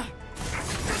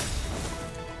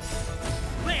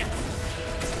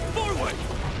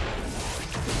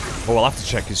 Oh, I'll have to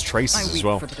check his traces as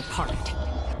well. For the departed.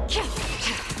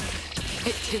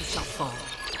 It too shall fall.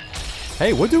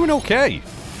 Hey, we're doing okay.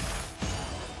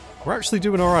 We're actually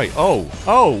doing alright. Oh,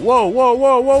 whoa, whoa,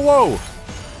 whoa, whoa,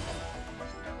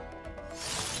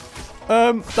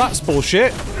 whoa! That's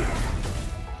bullshit.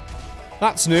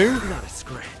 That's new. Not a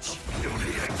scratch.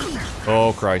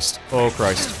 Oh, Christ. Oh,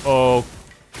 Christ. Oh.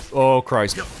 Oh,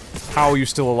 Christ. How are you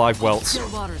still alive, Welts? Still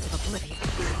waters of oblivion.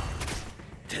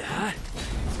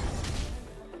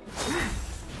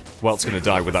 Welt's gonna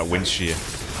die with that wind shear.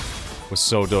 We're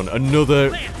so done.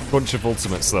 Another bunch of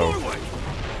ultimates, though.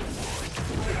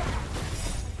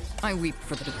 I weep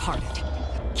for the departed.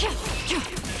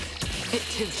 It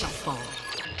too shall fall.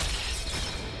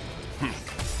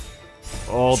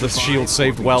 Oh, the shield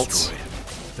saved Welt.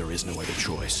 There is no other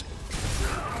choice.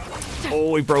 Oh,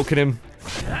 we broken him.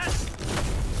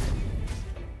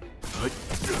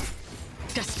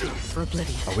 Destined for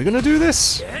oblivion. Are we gonna do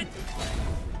this?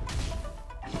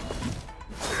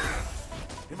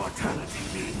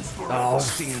 Oh,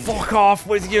 fuck off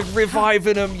with you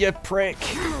reviving him, you prick.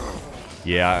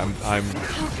 Yeah,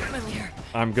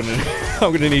 I'm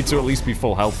gonna need to at least be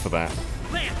full health for that.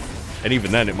 And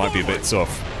even then, it might be a bit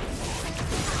tough.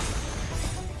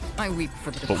 I weep for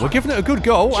the But we're giving it a good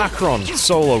go. Acheron,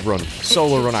 solo run,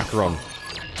 Acheron.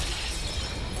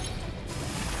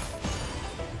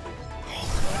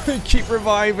 Keep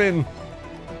reviving.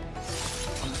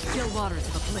 Still waters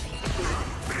of oblivion.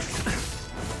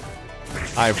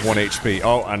 I have 1 HP.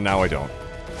 Oh, and now I don't.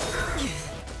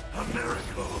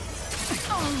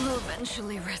 I'll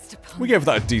eventually rest upon. We gave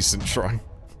that a decent try.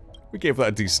 We gave that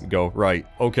a decent go. Right.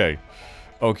 Okay.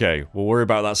 Okay. We'll worry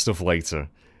about that stuff later.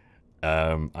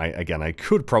 I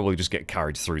could probably just get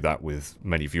carried through that with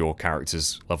many of your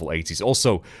characters, level 80s.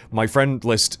 Also, my friend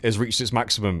list has reached its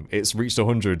maximum. It's reached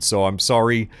 100, so I'm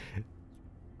sorry.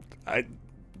 I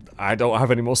don't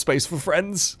have any more space for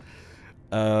friends.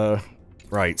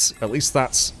 Right. At least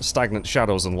that's Stagnant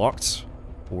Shadows unlocked.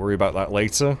 We'll worry about that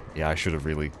later. Yeah, I should have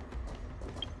really...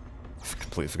 I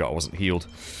completely forgot I wasn't healed.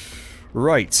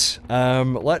 Right.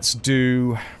 Let's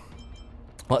go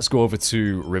over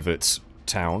to Rivet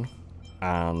Town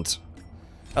and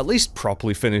at least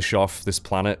properly finish off this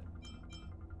planet.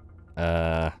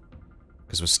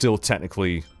 Because we're still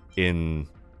technically in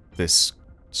this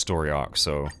story arc,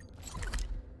 so...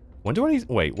 When do I need...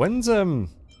 Wait, when's,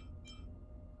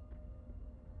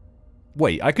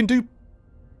 Wait, I can do...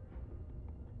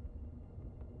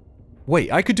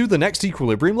 Wait, I could do the next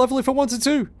Equilibrium level if I wanted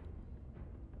to?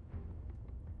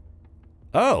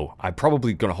 Oh, I'm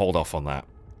probably gonna hold off on that.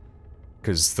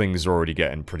 Because things are already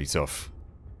getting pretty tough.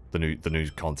 The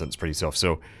new content's pretty tough,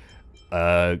 so...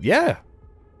 yeah.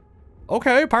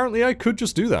 Okay, apparently I could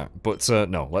just do that. But,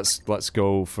 no, let's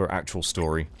go for actual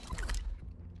story.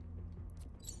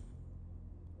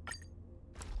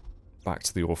 Back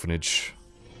to the orphanage.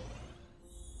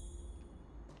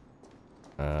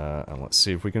 And let's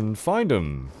see if we can find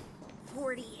him.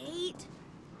 48,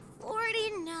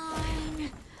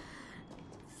 49,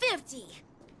 50.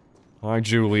 Hi,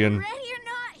 Julian. Ready or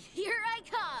not, here I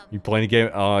come. You playing a game?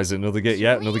 Oh, is it another game?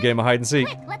 Yeah, another game of hide and seek.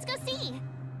 Quick, let's go see.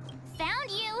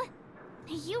 Found you.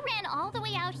 You ran all the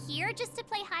way out here just to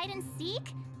play hide and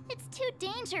seek? It's too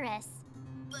dangerous.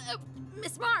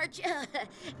 Miss March,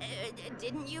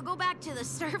 didn't you go back to the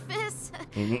surface?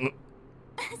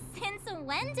 Since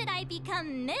when did I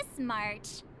become Miss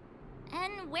March?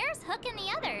 And where's Hook and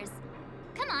the others?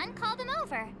 Come on, call them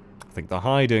over. I think they're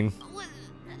hiding.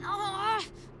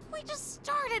 We just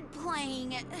started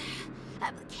playing.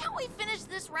 Can't we finish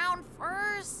this round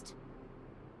first?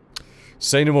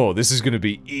 Say no more. This is going to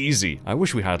be easy. I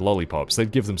wish we had lollipops.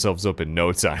 They'd give themselves up in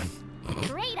no time.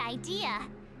 Great idea.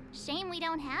 Shame we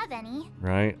don't have any.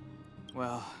 Right.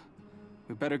 Well,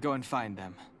 we better go and find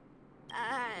them.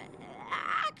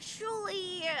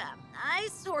 Actually, I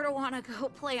sort of want to go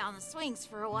play on the swings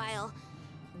for a while.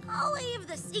 I'll leave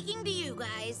the seeking to you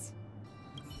guys.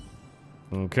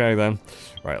 Okay, then.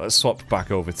 Right, let's swap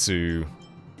back over to...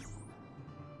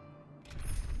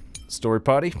 Story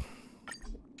party.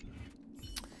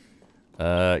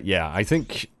 Yeah, I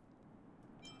think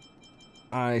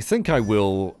I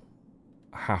will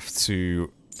have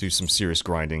to do some serious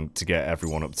grinding to get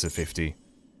everyone up to 50.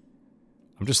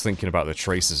 I'm just thinking about the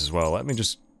traces as well. Let me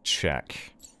just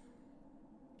check.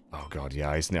 Oh god, yeah,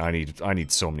 I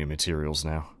need so many materials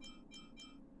now.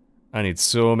 I need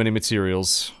so many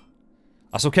materials.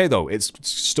 That's okay though, it's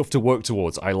stuff to work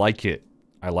towards. I like it.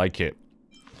 I like it.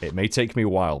 It may take me a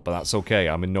while, but that's okay.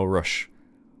 I'm in no rush.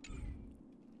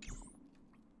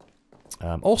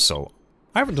 Also,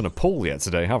 I haven't done a poll yet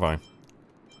today, have I?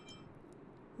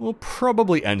 We'll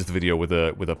probably end the video with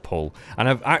a poll. And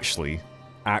I've actually,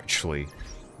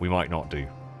 we might not do.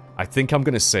 I think I'm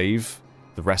going to save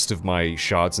the rest of my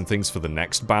shards and things for the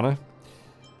next banner.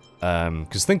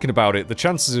 Because thinking about it, the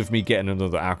chances of me getting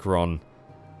another Acheron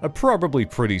are probably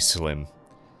pretty slim.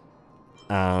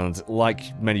 And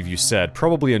like many of you said,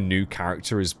 probably a new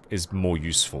character is more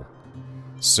useful.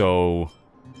 So,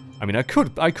 I mean, I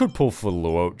could pull for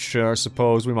Luocha, I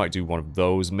suppose. We might do one of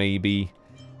those, maybe.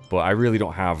 But I really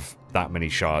don't have that many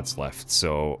shards left,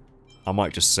 so I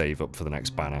might just save up for the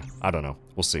next banner. I don't know.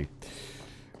 We'll see.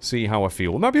 See how I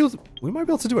feel. We might be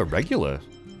able to do a regular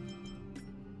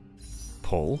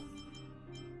pull.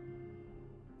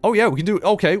 Oh yeah, we can do it.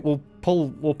 Okay, we'll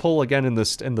pull again in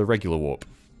the regular warp.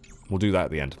 We'll do that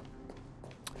at the end.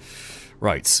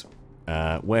 Right.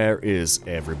 Where is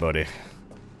everybody?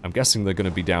 I'm guessing they're going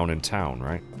to be down in town,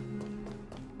 right?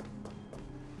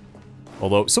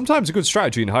 Although, sometimes a good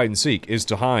strategy in hide and seek is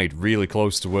to hide really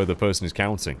close to where the person is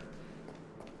counting.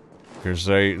 Because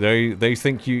they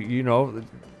think you know,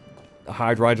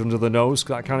 hide right under the nose,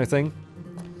 that kind of thing.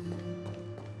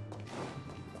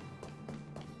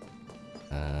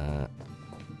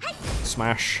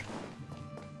 Smash.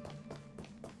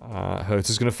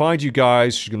 Herta's gonna find you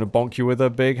guys. She's gonna bonk you with a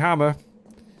big hammer.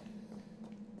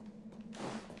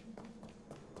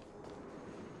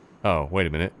 Oh, wait a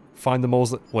minute. Find the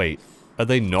moles that... Wait. Are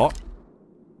they not?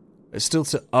 It's still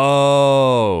to...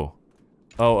 Oh.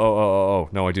 Oh.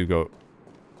 No, I do go...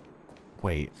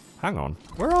 Wait. Hang on.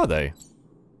 Where are they?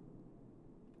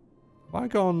 Have I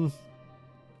gone...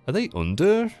 Are they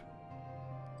under?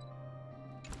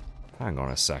 Hang on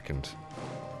a second.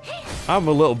 I'm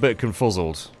a little bit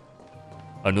confuzzled.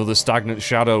 Another stagnant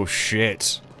shadow.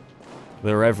 Shit.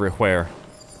 They're everywhere.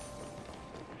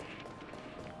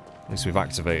 At least we've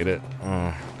activated it.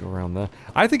 Go around there.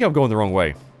 I think I'm going the wrong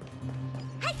way.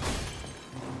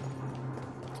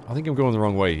 I think I'm going the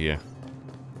wrong way here.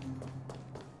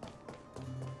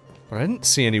 But I didn't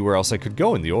see anywhere else I could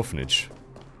go in the orphanage.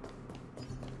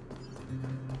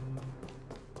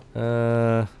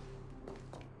 Is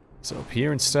it up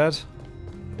here instead?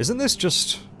 Isn't this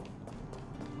just...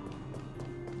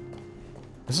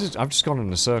 I've just gone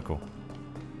in a circle.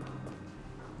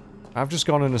 I've just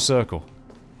gone in a circle.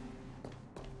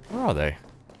 Where are they?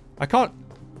 I can't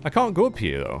go up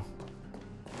here, though.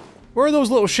 Where are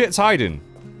those little shits hiding?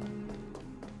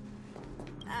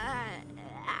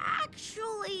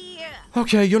 Actually...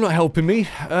 Okay, you're not helping me.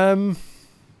 It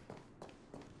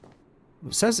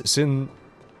says it's in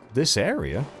this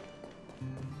area.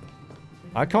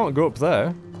 I can't go up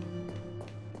there.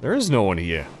 There is no one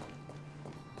here.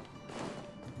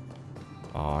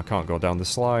 Oh, I can't go down the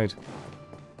slide.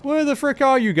 Where the frick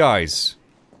are you guys?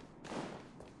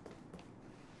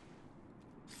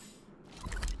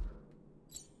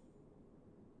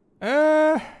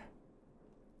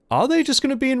 Are they just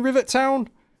gonna be in Rivet Town?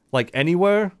 Like,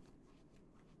 anywhere?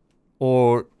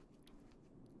 Or...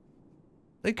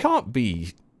 They can't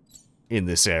be in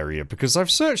this area, because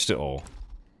I've searched it all.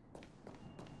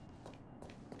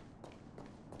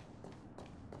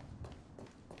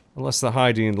 Unless they're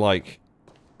hiding in, like...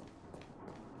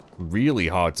 really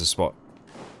hard to spot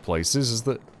places, is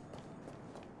that...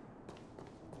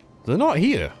 They're not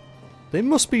here. They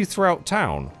must be throughout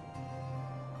town.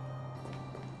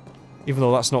 Even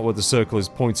though that's not where the circle is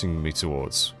pointing me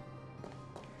towards.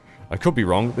 I could be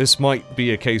wrong. This might be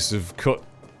a case of cut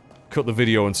the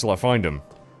video until I find them.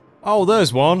 Oh,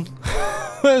 there's one.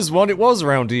 There's one. It was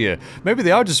around here. Maybe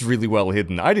they are just really well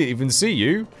hidden. I didn't even see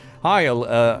you. Hi,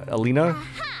 Alina.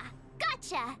 Aha!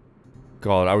 Gotcha!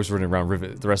 God, I was running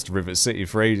around the rest of Rivet City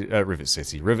for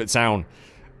Rivet Town.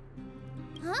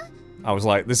 Huh? I was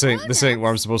like, this ain't where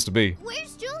I'm supposed to be.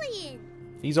 Where's Julian?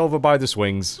 He's over by the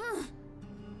swings.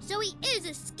 So he is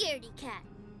a scaredy cat.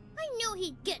 I knew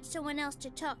he'd get someone else to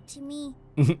talk to me.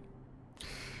 Well,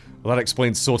 that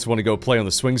explains sort of want to go play on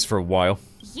the swings for a while.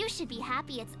 You should be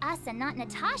happy it's us and not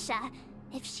Natasha.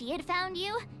 If she had found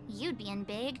you, you'd be in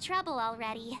big trouble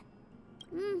already.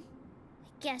 I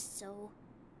guess so.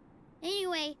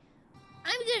 Anyway,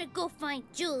 I'm gonna go find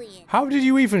Julian. How did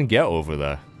you even get over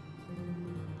there?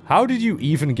 How did you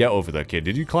even get over there, kid?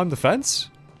 Did you climb the fence?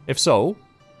 If so,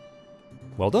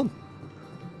 well done.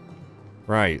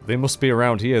 Right, they must be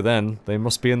around here then. They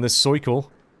must be in this cycle.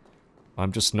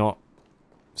 I'm just not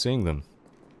seeing them.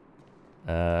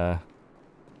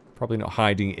 Probably not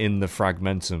hiding in the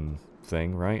fragmentum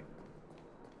thing, right?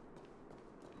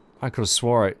 I could have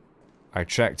swore I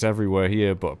checked everywhere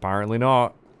here, but apparently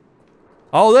not.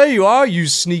 Oh, there you are, you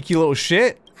sneaky little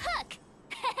shit! Hook!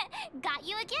 Got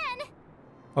you again!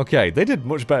 Okay, they did a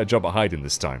much better job at hiding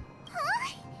this time.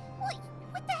 Huh?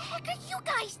 What the heck are you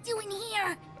guys doing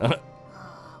here?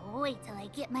 Wait till I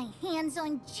get my hands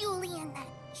on Julian, that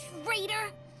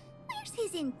traitor. Where's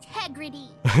his integrity?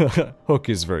 Hook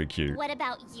is very cute. What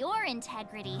about your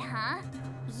integrity, huh?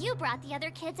 You brought the other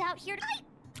kids out here to—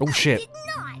 Oh shit. I did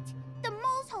not. The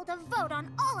moles hold a vote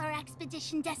on all our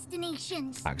expedition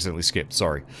destinations. Accidentally skipped,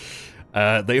 sorry.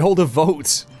 They hold a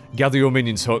vote. Gather your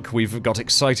minions, Hook. We've got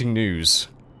exciting news.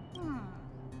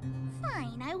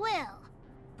 Fine, I will.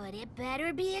 But it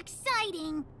better be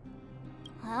exciting.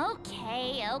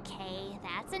 Okay,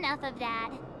 that's enough of that.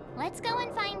 Let's go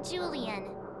and find Julian.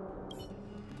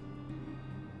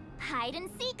 Hide and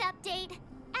seek update.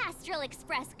 Astral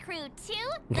Express Crew 2,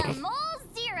 the Mole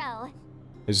 0.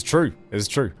 It's true, it's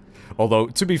true. Although,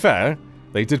 to be fair,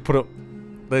 they did put up...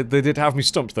 They did have me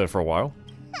stumped there for a while.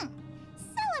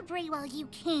 Celebrate while you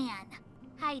can.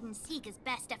 Hide and seek is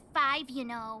best at 5, you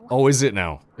know. Oh, is it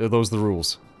now? Are those the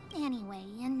rules? Anyway,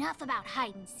 enough about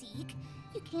hide and seek.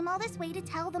 You came all this way to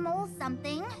tell the moles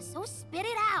something, so spit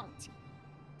it out.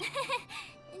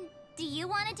 Do you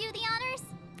want to do the honors?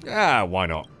 Ah, why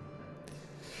not?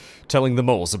 Telling the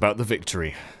moles about the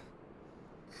victory.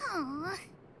 Aww.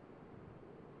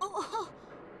 Oh.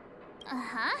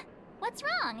 Uh-huh. What's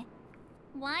wrong?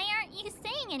 Why aren't you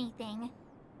saying anything?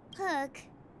 Hook.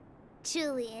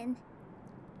 Julian.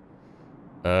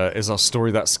 Is our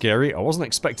story that scary? I wasn't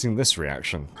expecting this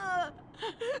reaction.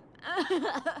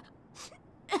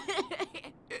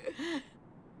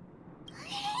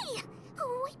 Hey!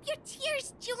 Wipe your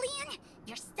tears, Julian!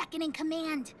 You're second in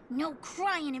command. No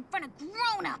crying in front of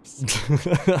grown-ups.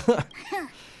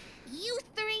 You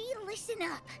three, listen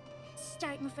up.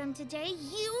 Starting from today,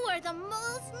 you are the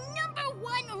mole's #1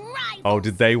 rival. Oh,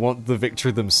 did they want the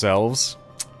victory themselves?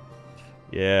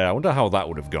 Yeah, I wonder how that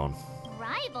would have gone.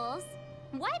 Rivals?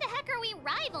 Why the heck are we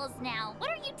rivals now? What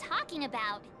are you talking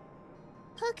about?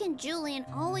 Hook and Julian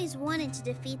always wanted to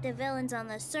defeat the villains on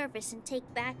the surface and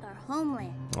take back our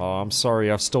homeland. Oh, I'm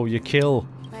sorry, I stole your kill.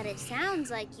 But it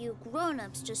sounds like you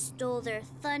grown-ups just stole their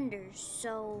thunder,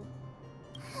 so...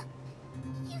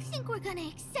 You think we're gonna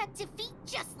accept defeat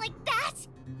just like that?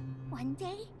 One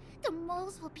day, the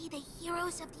moles will be the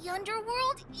heroes of the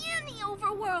underworld and the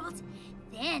overworld.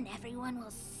 Then everyone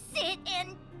will sit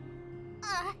and...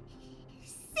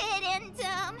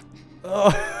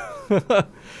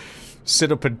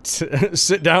 Sit up and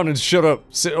sit down and shut up.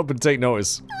 Sit up and take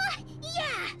notice.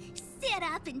 Yeah, sit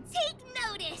up and take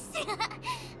notice.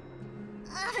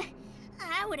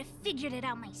 I would have figured it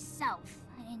out myself.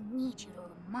 I didn't need you to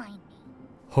remind me.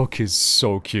 Hook is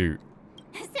so cute.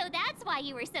 So that's why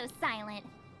you were so silent.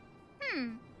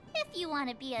 If you want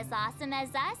to be as awesome as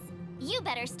us, you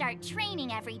better start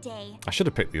training every day. I should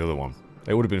have picked the other one.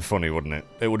 It would have been funny, wouldn't it?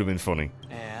 It would have been funny.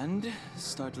 And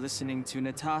start listening to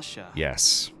Natasha.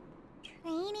 Yes.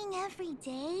 Training every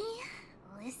day?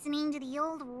 Listening to the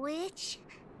old witch?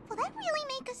 Will that really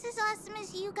make us as awesome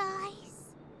as you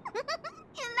guys? In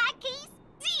that case,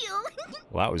 deal!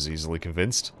 Well, that was easily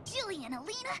convinced. Jillian,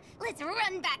 Alina, let's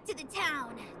run back to the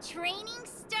town. Training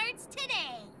starts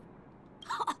today.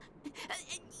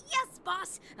 Yes,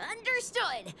 boss.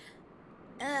 Understood.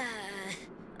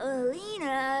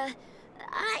 Alina,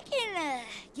 I can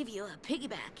give you a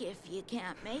piggyback if you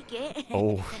can't make it.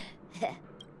 Oh.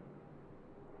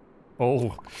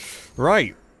 Oh.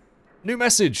 Right. New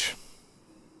message.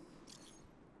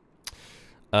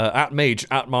 At Mage,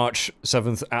 at March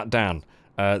 7th, at Dan.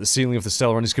 The sealing of the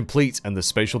Stellaron is complete and the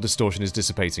spatial distortion is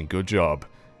dissipating. Good job.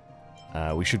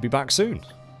 We should be back soon.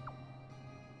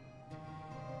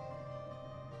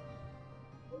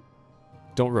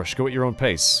 Don't rush. Go at your own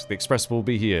pace. The express will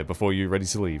be here before you're ready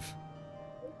to leave.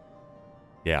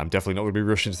 Yeah, I'm definitely not going to be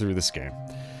rushing through this game.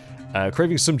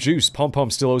 Craving some juice. Pom Pom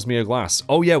still owes me a glass.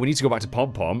 Oh yeah, we need to go back to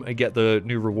Pom Pom and get the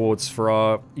new rewards for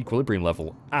our equilibrium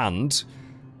level. And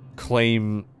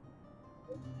claim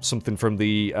something from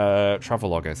the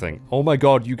travelogue, I think. Oh my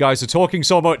god, you guys are talking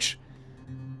so much!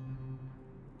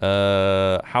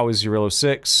 How is Eurillo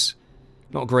 6?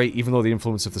 Not great, even though the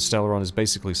influence of the Stellaron has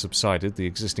basically subsided. The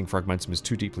existing fragmentum is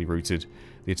too deeply rooted.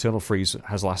 The eternal freeze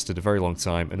has lasted a very long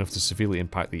time, enough to severely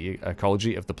impact the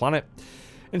ecology of the planet.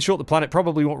 In short, the planet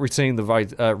probably won't regain the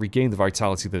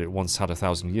vitality that it once had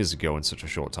 1,000 years ago in such a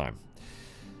short time.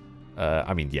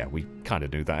 I mean, yeah, we kind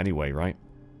of knew that anyway, right?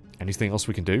 Anything else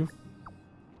we can do?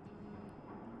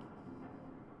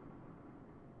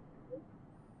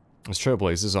 As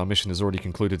Trailblazers, our mission has already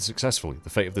concluded successfully. The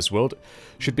fate of this world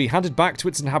should be handed back to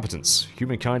its inhabitants.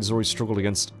 Humankind has always struggled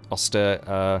against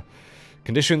austere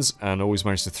conditions and always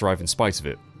managed to thrive in spite of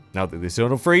it. Now that the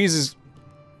eternal freeze is...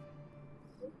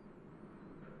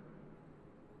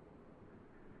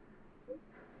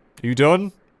 Are you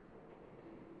done?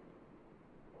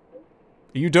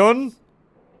 Are you done?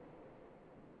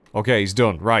 Okay, he's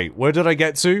done. Right, where did I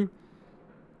get to?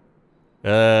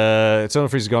 Eternal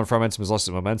Freeze is gone, Fragmentum has lost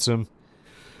its momentum.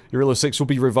 Eurillo 6 will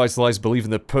be revitalized, believe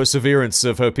in the perseverance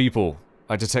of her people.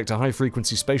 I detect a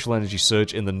high-frequency spatial energy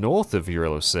surge in the north of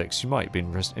Eurillo 6. You might be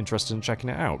interested in checking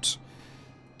it out.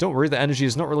 Don't worry, the energy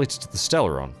is not related to the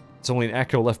Stellaron. It's only an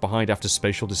echo left behind after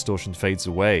spatial distortion fades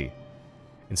away.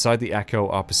 Inside the echo,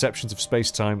 our perceptions of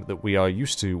space-time that we are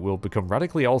used to will become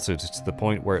radically altered to the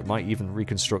point where it might even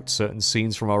reconstruct certain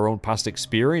scenes from our own past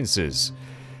experiences.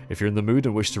 If you're in the mood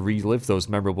and wish to relive those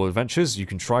memorable adventures, you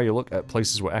can try your luck at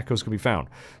places where echoes can be found.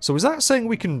 So is that saying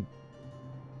we can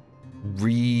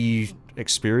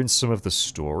re-experience some of the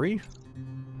story?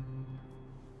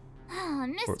 Oh,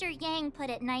 Mr. Yang put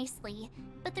it nicely,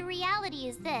 but the reality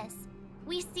is this.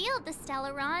 We sealed the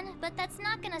Stellaron, but that's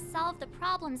not gonna solve the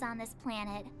problems on this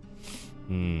planet.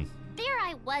 There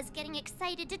I was getting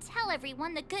excited to tell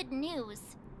everyone the good news.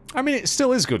 I mean, it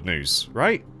still is good news,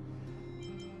 right?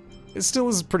 It still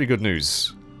is pretty good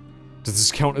news. Does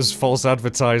this count as false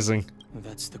advertising?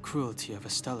 That's the cruelty of a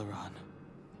Stellaron.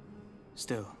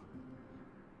 Still,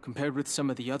 compared with some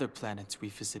of the other planets we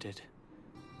visited,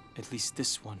 at least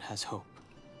this one has hope.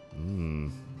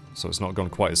 So it's not gone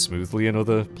quite as smoothly in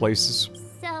other places?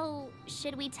 So,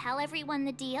 should we tell everyone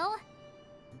the deal?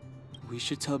 We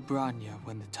should tell Bronya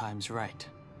when the time's right.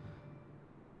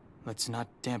 Let's not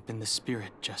dampen the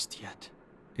spirit just yet.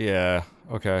 Yeah,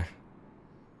 okay.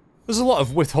 There's a lot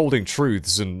of withholding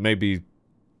truths and maybe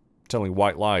telling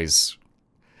white lies.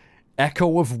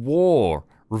 Echo of War.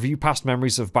 Review past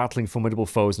memories of battling formidable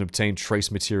foes and obtain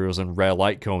trace materials and rare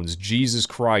light cones. Jesus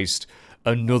Christ.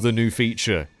 Another new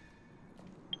feature.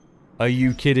 Are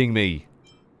you kidding me?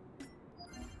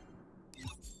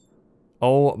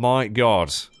 Oh my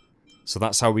god. So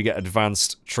that's how we get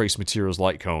advanced trace materials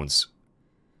light cones.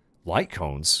 Light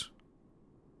cones?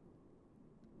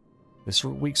 This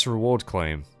week's reward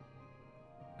claim.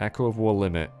 Echo of War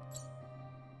limit.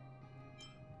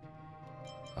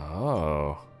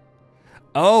 Oh.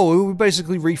 Oh, we're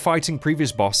basically refighting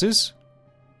previous bosses?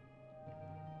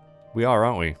 We are,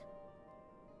 aren't we?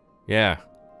 Yeah.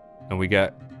 And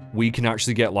we can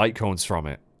actually get light cones from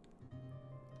it.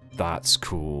 That's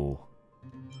cool.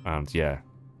 And yeah,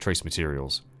 trace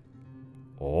materials.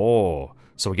 Oh.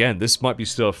 So again, this might be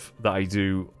stuff that I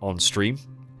do on stream.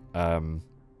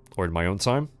 Or in my own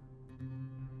time.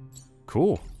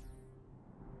 Cool.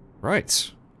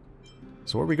 Right.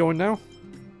 So where are we going now?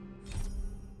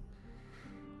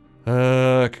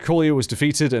 Kokolia was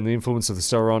defeated and the influence of the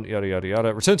Stellaron, yada yada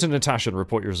yada. Return to Natasha and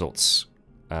report your results.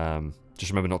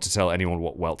 Just remember not to tell anyone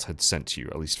what Welt had sent you,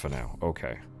 at least for now.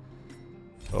 Okay.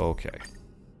 Okay.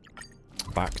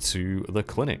 Back to the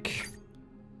clinic.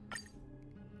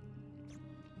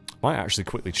 Might actually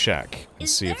quickly check and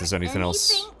see if there's anything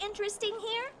else. Interesting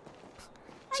here?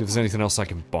 See if there's anything else I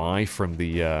can buy from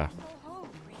the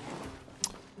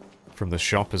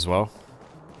shop as well.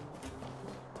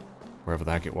 Wherever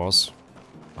the heck it was.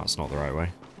 That's not the right way.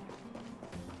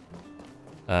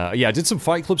 Yeah, I did some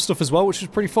Fight Club stuff as well, which was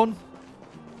pretty fun.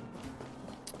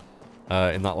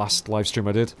 In that last live stream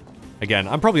I did. Again,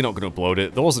 I'm probably not going to upload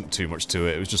it. There wasn't too much to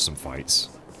it. It was just some fights.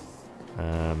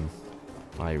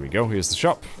 Here we go. Here's the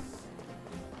shop.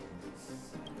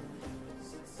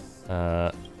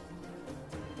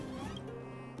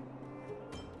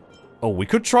 Oh, we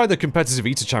could try the competitive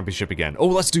Eater Championship again. Oh,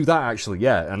 let's do that, actually,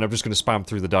 yeah. And I'm just going to spam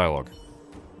through the dialogue.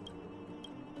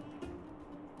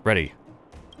 Ready.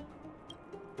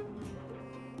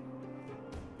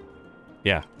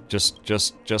 Yeah, just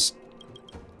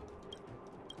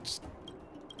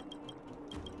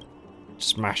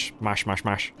smash, mash, mash,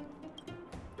 mash.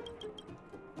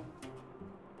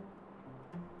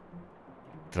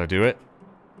 Did I do it?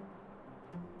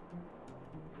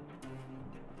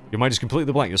 Your mind is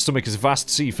completely blank. Your stomach is a vast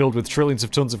sea filled with trillions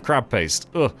of tons of crab paste.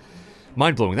 Ugh.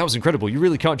 Mind-blowing. That was incredible. You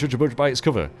really can't judge a book by its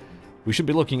cover. We should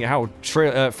be looking at how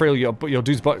frail your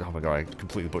dude's body... Oh my god, I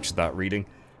completely butchered that reading.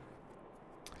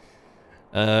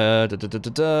 I'm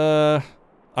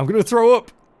gonna throw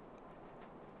up.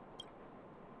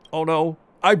 Oh no.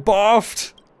 I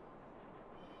barfed.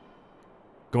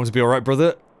 Going to be alright,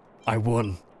 brother? I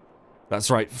won.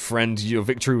 That's right, friend. Your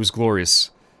victory was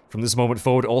glorious. From this moment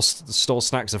forward, all store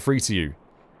snacks are free to you.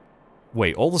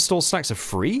 Wait, all the store snacks are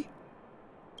free?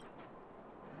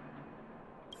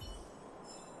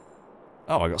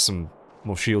 Oh, I got some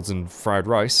more shields and fried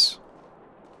rice.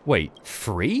 Wait,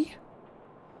 free?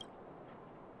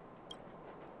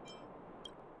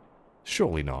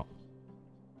 Surely not.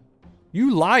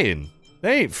 You lying.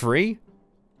 They ain't free.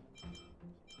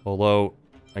 Although,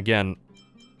 again,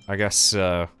 I guess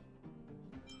that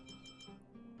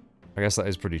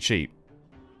is pretty cheap.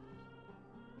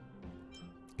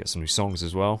 Get some new songs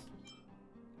as well.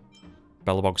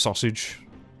 Bellabog sausage.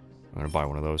 I'm gonna buy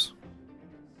one of those.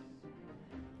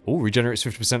 Oh, regenerates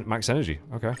 50% max energy.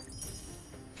 Okay.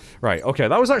 Right, okay,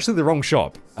 that was actually the wrong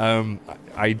shop. I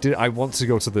want to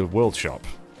go to the world shop.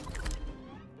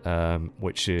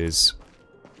 Which is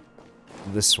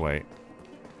this way.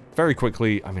 Very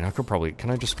quickly, I mean, I could probably...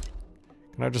 Can I just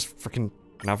freaking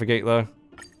navigate there?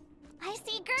 I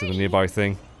see Gertie. To the nearby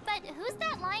thing. But who's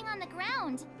that lying on the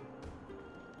ground?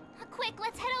 Quick,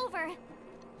 let's head over.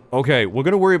 Okay, we're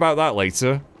gonna worry about that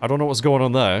later. I don't know what's going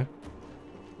on there.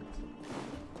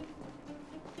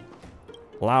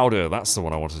 Louder, that's the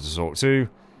one I wanted to talk to.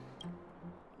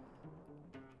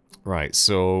 Right,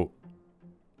 so...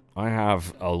 I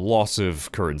have a lot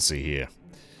of currency here.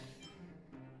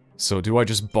 So do I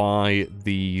just buy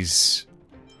these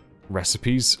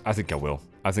recipes? I think I will.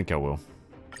 I think I will.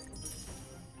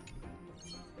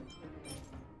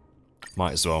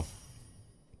 Might as well.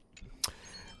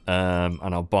 And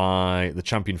I'll buy the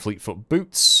Champion Fleetfoot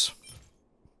boots.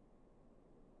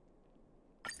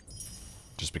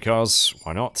 Just because,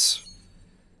 why not?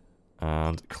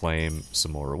 And claim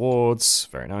some more rewards.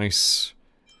 Very nice.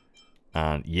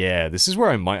 And yeah, this is where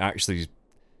I might actually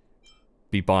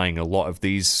be buying a lot of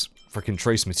these frickin'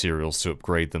 trace materials to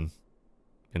upgrade them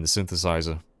in the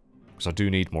synthesizer. Because I do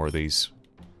need more of these.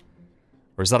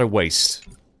 Or is that a waste?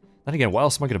 Then again, what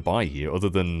else am I going to buy here other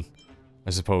than, I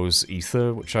suppose,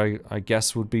 ether, which I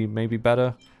guess would be maybe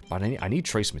better. But I need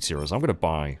trace materials. I'm going to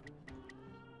buy...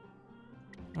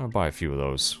 I'll buy a few of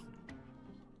those.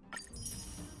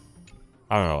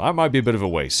 I don't know, that might be a bit of a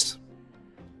waste.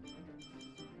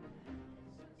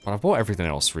 But I've bought everything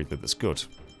else really that's good.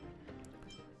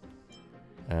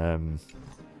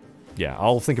 Yeah,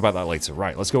 I'll think about that later.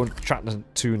 Right, let's go and chat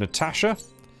to Natasha.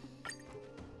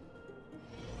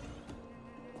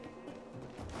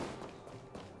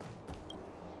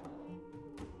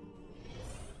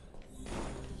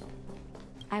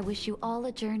 I wish you all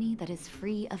a journey that is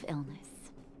free of illness.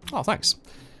 Oh, thanks.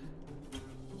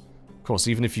 Of course,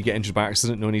 even if you get injured by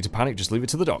accident, no need to panic, just leave it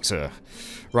to the doctor.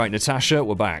 Right, Natasha,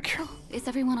 we're back. Oh, is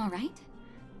everyone alright?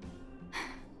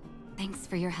 Thanks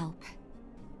for your help.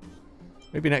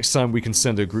 Maybe next time we can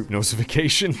send a group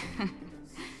notification.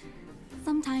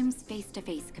 Sometimes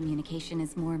face-to-face communication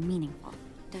is more meaningful,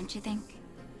 don't you think?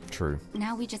 True.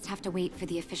 Now we just have to wait for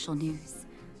the official news.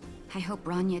 I hope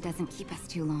Bronya doesn't keep us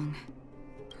too long.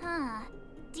 Huh.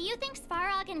 Do you think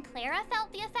Svarog and Clara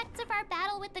felt the effects of our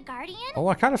battle with the Guardian? Oh,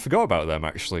 I kind of forgot about them,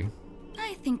 actually.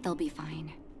 I think they'll be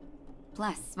fine.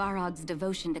 Plus, Svarog's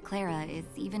devotion to Clara is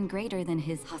even greater than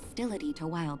his hostility to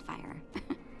Wildfire.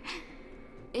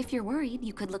 If you're worried,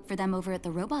 you could look for them over at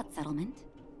the robot settlement.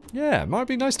 Yeah, it might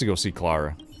be nice to go see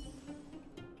Clara.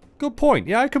 Good point.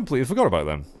 Yeah, I completely forgot about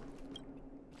them.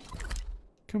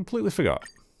 Completely forgot.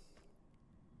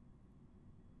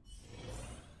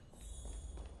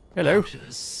 Hello.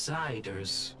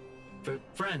 Outsiders.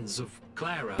 Friends of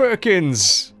Clara.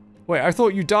 Perkins! Wait, I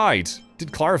thought you died.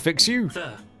 Did Clara fix you?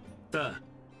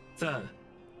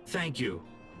 Thank you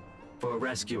for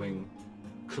rescuing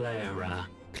Clara.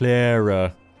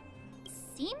 Clara.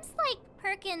 Seems like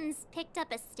Perkins picked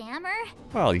up a stammer.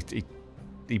 Well,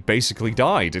 he basically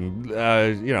died, and,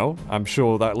 you know, I'm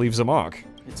sure that leaves a mark.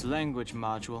 Its language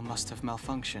module must have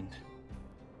malfunctioned.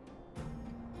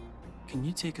 Can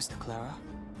you take us to Clara?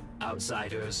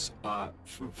 Outsiders are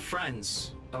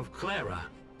friends of Clara.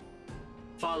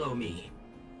 Follow me.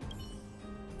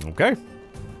 Okay.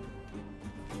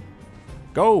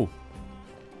 Go!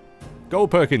 Go,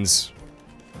 Perkins!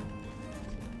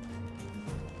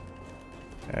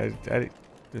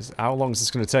 How long is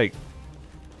this going to take?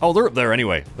 Oh, they're up there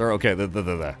anyway. They're okay. They're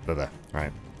there. They're there.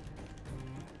 Right.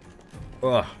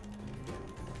 Ugh.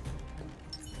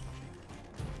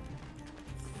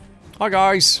 Hi,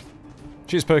 guys.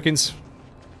 Cheers, Perkins.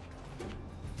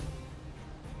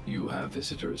 You have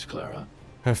visitors, Clara.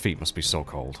 Her feet must be so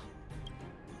cold.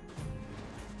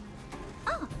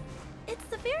 Oh, it's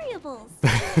the variables.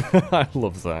 I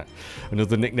love that.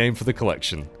 Another nickname for the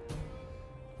collection.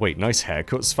 Wait, nice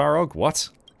haircut, Svarog? What?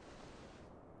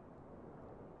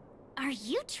 Are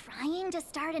you trying to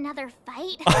start another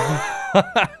fight?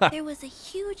 There was a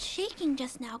huge shaking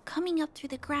just now coming up through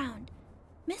the ground.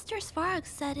 Mr. Svarog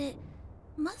said it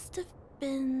must have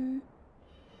been...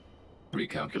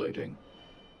 Recalculating.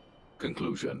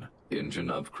 Conclusion. Engine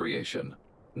of creation.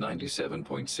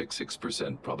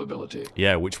 97.66% probability.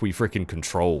 Yeah, which we frickin'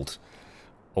 controlled.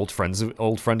 Old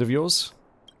friend of yours?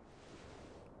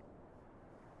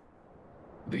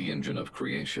 The engine of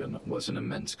creation was an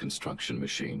immense construction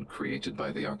machine created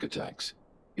by the architects.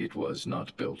 It was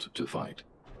not built to fight.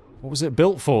 What was it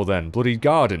built for then? Bloody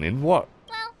gardening? What?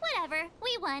 Well, whatever.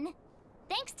 We won.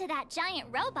 Thanks to that giant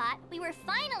robot, we were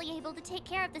finally able to take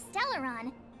care of the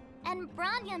Stellaron. And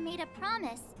Bronya made a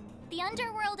promise. The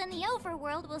underworld and the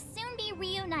overworld will soon be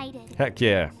reunited. Heck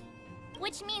yeah.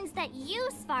 Which means that you,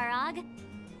 Svarog,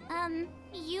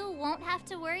 you won't have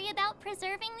to worry about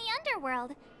preserving the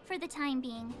underworld for the time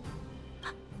being.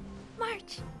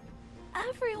 March,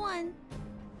 everyone,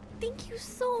 thank you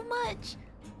so much.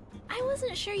 I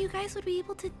wasn't sure you guys would be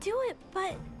able to do it,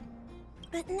 but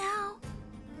now...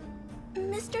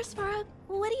 Mr. Svarog,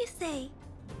 what do you say?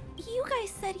 You guys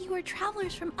said you were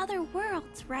travelers from other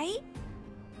worlds, right?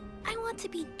 I want to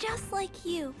be just like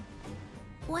you.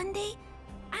 One day,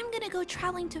 I'm gonna go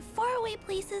traveling to faraway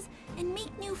places and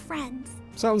make new friends.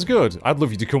 Sounds good. I'd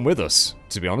love you to come with us,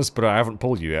 to be honest, but I haven't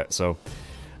pulled you yet, so...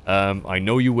 I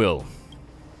know you will.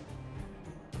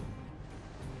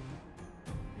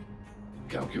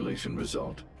 Calculation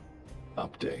result.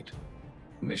 Update.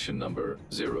 Mission number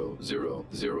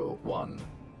 0001.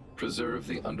 Preserve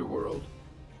the underworld.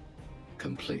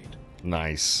 Complete.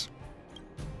 Nice.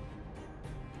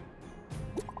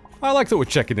 I like that we're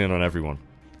checking in on everyone.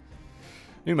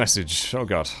 New message. Oh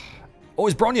god. Oh,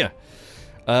 it's Bronya!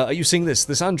 Are you seeing this?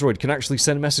 This android can actually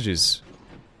send messages.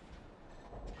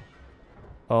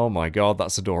 Oh my god,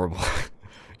 that's adorable.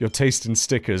 Your taste in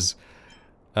stickers.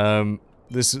 The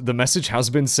message has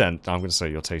been sent. I'm going to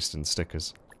say your taste in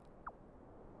stickers.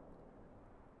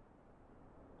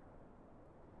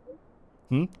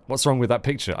 What's wrong with that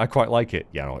picture? I quite like it.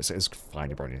 Yeah, no, it's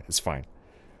fine, Bronya. It's fine.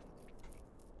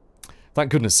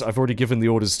 Thank goodness, I've already given the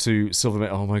orders to Silvermane.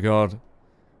 Oh my god.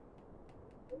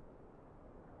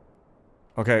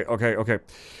 Okay.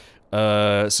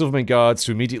 Silvermane guards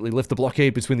to immediately lift the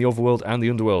blockade between the overworld and the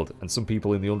underworld, and some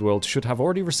people in the underworld should have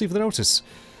already received the notice.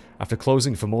 After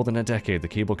closing for more than a decade, the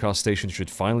cable car station should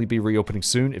finally be reopening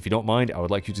soon. If you don't mind, I would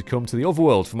like you to come to the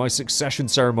overworld for my succession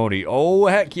ceremony. Oh,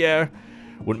 heck yeah!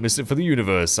 Wouldn't miss it for the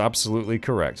universe. Absolutely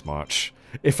correct, March.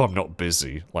 If I'm not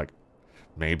busy. Like,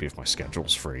 maybe if my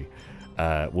schedule's free.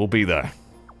 We'll be there.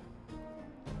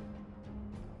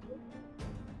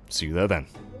 See you there then.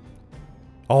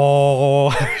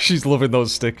 Oh, she's loving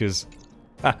those stickers.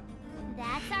 That's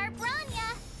our Bronya.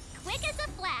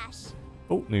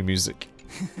 Oh, new music.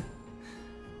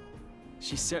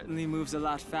 She certainly moves a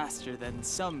lot faster than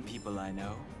some people I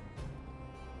know.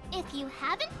 If you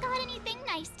haven't got anything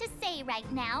nice to say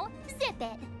right now, zip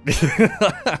it.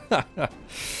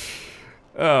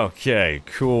 Okay,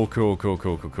 cool.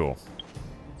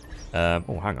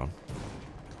 Oh, hang on.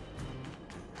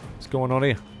 What's going on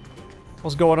here?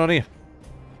 What's going on here?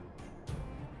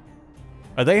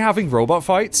 Are they having robot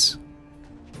fights?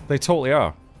 They totally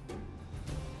are.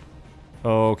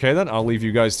 Okay then, I'll leave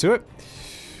you guys to it.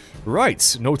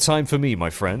 Right, no time for me, my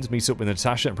friend. Meet up with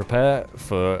Natasha and prepare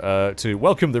for to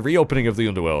welcome the reopening of the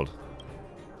underworld.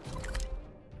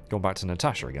 Going back to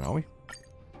Natasha again, are we?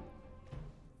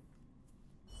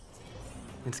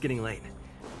 It's getting late.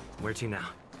 Where to now?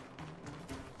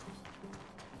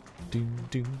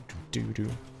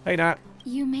 Hey, Nat.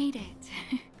 You made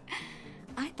it.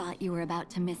 I thought you were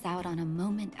about to miss out on a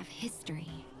moment of history.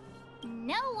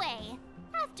 No way!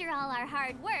 After all our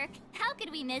hard work, how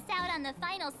could we miss out on the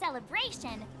final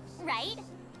celebration, right?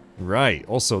 Right.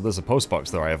 Also, there's a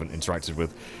postbox there I haven't interacted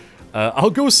with. I'll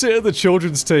go sit at the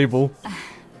children's table.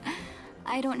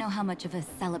 I don't know how much of a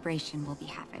celebration we'll be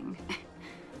having.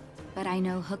 But I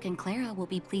know Hook and Clara will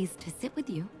be pleased to sit with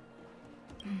you.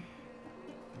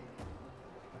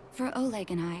 For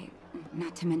Oleg and I,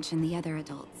 not to mention the other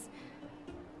adults,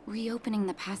 reopening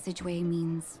the passageway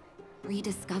means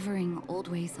rediscovering old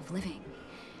ways of living.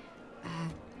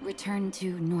 Return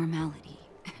to normality.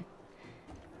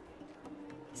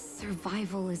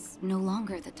 Survival is no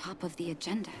longer the top of the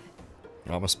agenda.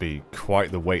 That must be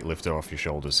quite the weight lifted off your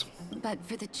shoulders. But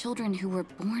for the children who were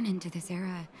born into this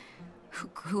era, who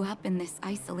grew up in this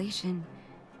isolation,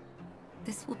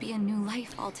 this will be a new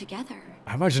life altogether.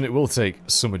 I imagine it will take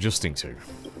some adjusting to.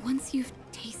 Once you've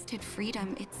tasted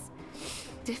freedom, it's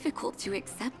difficult to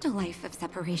accept a life of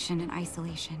separation and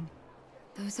isolation.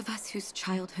 Those of us whose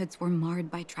childhoods were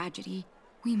marred by tragedy,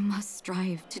 we must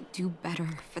strive to do better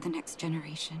for the next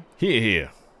generation.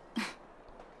 Here.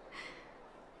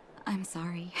 I'm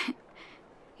sorry.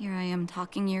 Here I am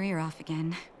talking your ear off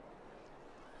again.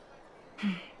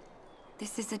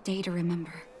 This is a day to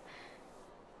remember.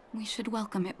 We should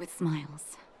welcome it with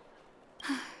smiles.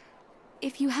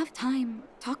 If you have time,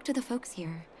 talk to the folks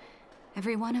here.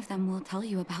 Every one of them will tell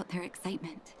you about their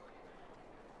excitement.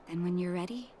 Then when you're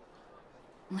ready,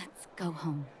 let's go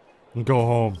home.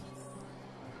 Go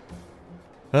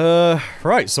home.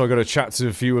 Right, so I gotta chat to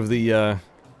a few of the,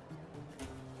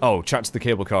 Oh, chat to the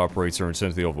cable car operator and return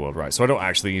to the overworld. Right, so I don't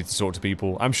actually need to talk to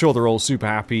people. I'm sure they're all super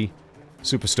happy,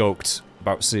 super stoked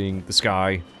about seeing the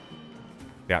sky.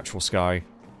 The actual sky.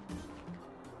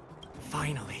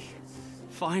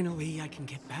 Finally, I can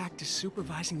get back to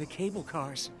supervising the cable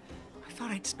cars. I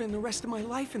thought I'd spend the rest of my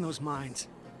life in those mines.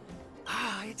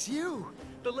 Ah, it's you,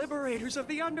 the liberators of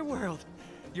the underworld.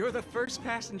 You're the first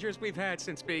passengers we've had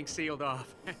since being sealed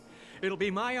off. It'll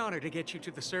be my honor to get you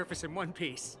to the surface in one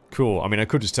piece. Cool. I mean, I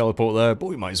could just teleport there, but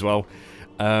we might as well.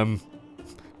 Do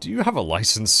you have a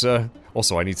license, sir?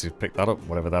 Also, I need to pick that up,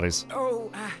 whatever that is.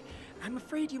 Oh, I'm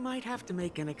afraid you might have to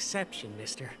make an exception,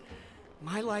 mister.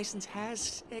 My license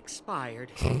has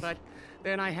expired, but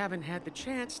then I haven't had the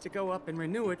chance to go up and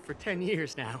renew it for 10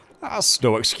 years now. That's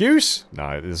no excuse. No,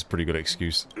 it is a pretty good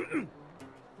excuse.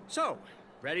 So,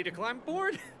 ready to climb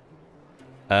aboard?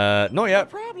 Not yet. No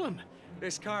problem.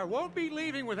 This car won't be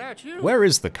leaving without you. Where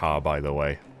is the car, by the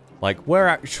way? Like, where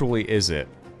actually is it?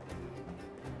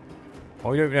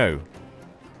 Oh, you don't know.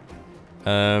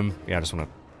 Yeah, I just want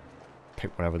to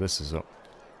pick whatever this is up.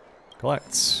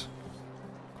 Collect.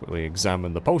 Quickly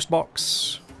examine the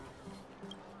postbox.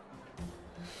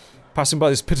 Passing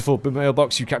by this pitiful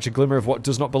mailbox, you catch a glimmer of what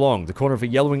does not belong. The corner of a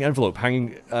yellowing envelope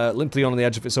hanging limply on the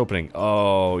edge of its opening.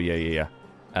 Oh, yeah.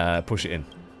 Push it in.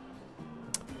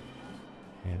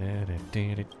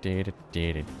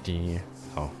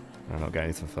 Oh, I don't get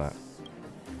anything for that.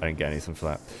 I didn't get anything for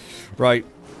that. Right,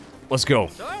 let's go.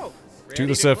 So, to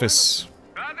the surface.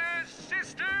 Brothers,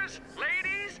 sisters,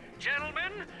 ladies,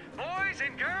 gentlemen, boys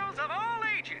and girls of all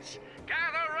ages,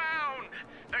 gather round.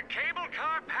 The cable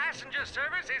car passenger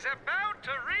service is about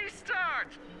to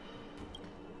restart.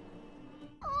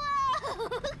 Whoa!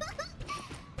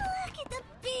 Look at the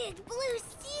big blue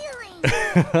ceiling!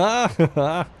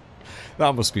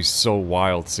 That must be so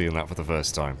wild seeing that for the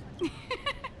first time.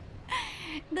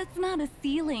 That's not a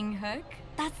ceiling, Hook.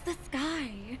 That's the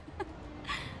sky.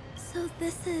 So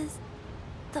this is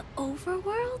the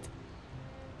overworld?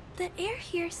 The air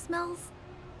here smells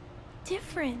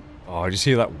different. Oh, I just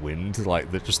hear that wind, like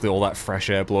all that fresh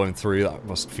air blowing through. That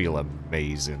must feel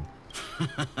amazing.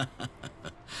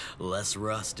 Less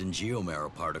rust and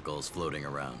geomarrow particles floating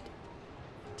around.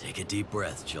 Take a deep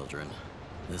breath, children.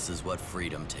 This is what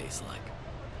freedom tastes like.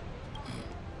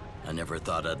 I never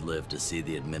thought I'd live to see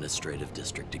the administrative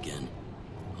district again.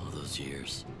 All those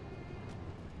years.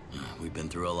 We've been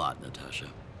through a lot, Natasha.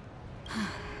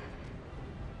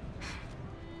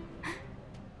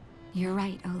 You're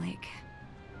right, Oleg.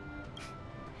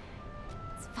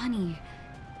 It's funny.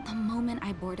 The moment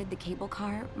I boarded the cable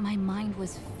car, my mind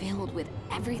was filled with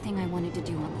everything I wanted to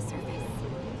do on the surface.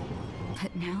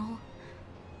 But now,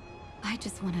 I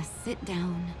just want to sit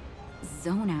down,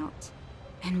 zone out,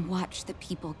 and watch the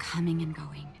people coming and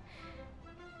going.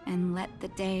 And let the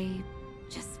day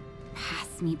just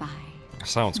pass me by.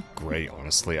 Sounds great,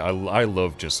 honestly. I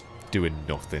love just doing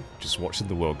nothing, just watching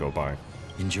the world go by.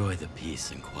 Enjoy the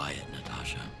peace and quiet,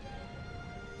 Natasha.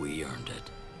 We earned it.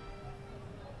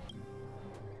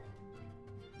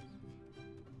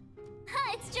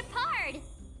 It's Japard!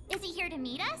 Is he here to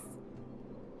meet us?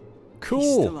 Cool.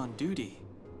 He's still on duty.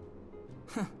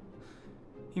 Huh.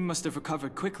 He must have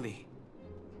recovered quickly.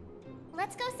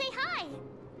 Let's go say hi.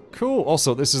 Cool.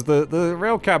 Also, this is the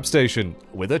rail cab station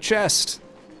with a chest.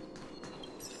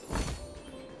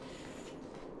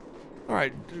 All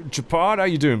right, Japard, how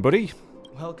you doing, buddy?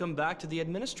 Welcome back to the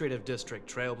administrative district,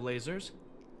 Trailblazers.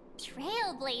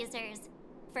 Trailblazers.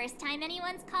 First time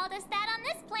anyone's called us that on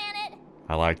this planet.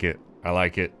 I like it. I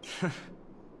like it.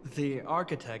 The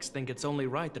architects think it's only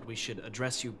right that we should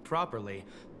address you properly.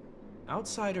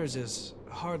 Outsiders is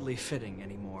hardly fitting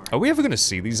anymore. Are we ever going to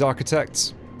see these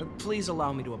architects? Please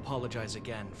allow me to apologize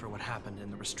again for what happened in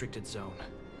the restricted zone.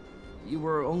 You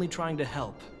were only trying to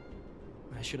help.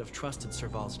 I should have trusted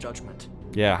Serval's judgment.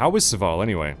 Yeah, how was Serval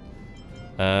anyway?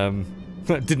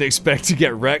 Didn't expect to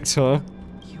get wrecked, huh?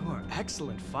 You are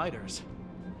excellent fighters.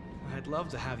 I'd love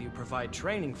to have you provide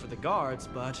training for the guards,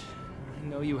 but I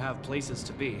know you have places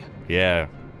to be. Yeah,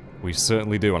 we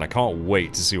certainly do, and I can't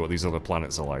wait to see what these other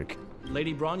planets are like.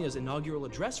 Lady Bronya's inaugural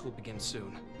address will begin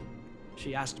soon.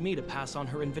 She asked me to pass on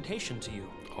her invitation to you.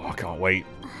 Oh, I can't wait.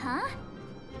 Huh?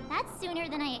 That's sooner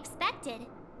than I expected.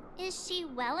 Is she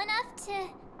well enough to...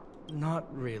 Not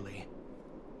really.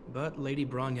 But Lady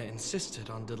Bronya insisted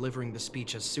on delivering the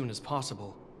speech as soon as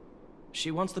possible. She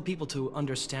wants the people to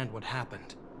understand what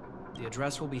happened. The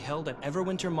address will be held at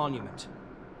Everwinter Monument.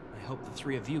 I hope the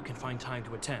three of you can find time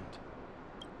to attend.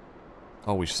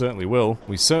 Oh, we certainly will.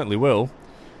 We certainly will.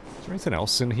 Is there anything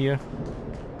else in here?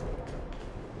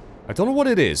 I don't know what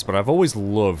it is, but I've always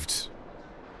loved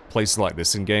places like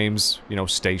this in games. You know,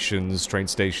 stations, train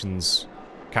stations,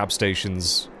 cab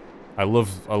stations. I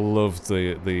love the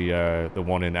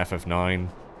one in FF9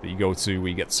 that you go to where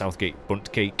you get Southgate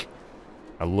Bunt Cake.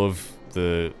 I love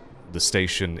the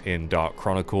station in Dark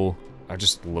Chronicle. I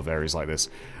just love areas like this.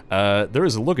 There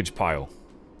is a luggage pile.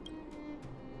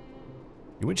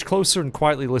 You inch closer and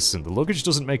quietly listen. The luggage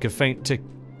doesn't make a faint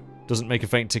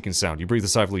ticking sound. You breathe a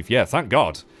sigh of relief. Yeah, thank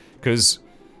God. Because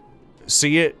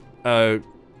see it,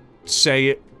 say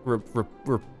it,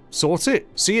 sort it.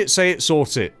 See it, say it,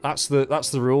 sort it. That's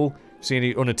the rule. See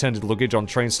any unattended luggage on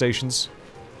train stations,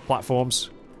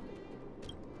 platforms.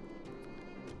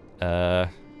 Oh,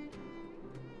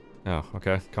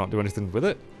 okay. Can't do anything with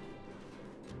it.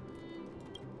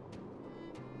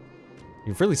 You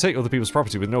can freely take other people's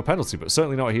property with no penalty, but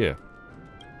certainly not here.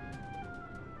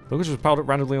 Luggage was piled up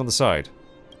randomly on the side.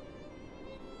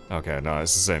 Okay, no,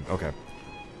 it's the same. Okay.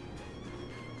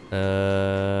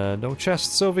 No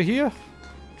chests over here?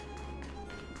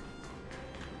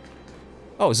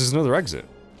 Oh, this is another exit.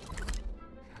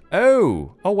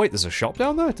 Oh! Oh, wait, there's a shop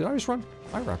down there? Did I just run?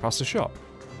 I ran past a shop.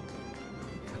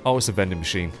 Oh, it's a vending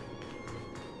machine.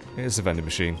 It is a vending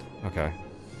machine. Okay.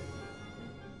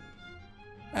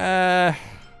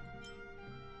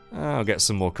 I'll get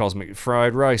some more cosmic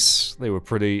fried rice. They were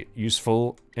pretty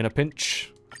useful in a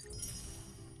pinch.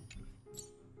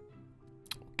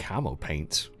 Camo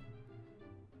paint.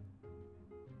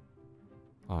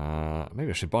 Maybe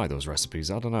I should buy those recipes.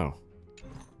 I don't know.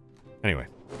 Anyway,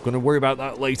 gonna worry about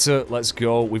that later. Let's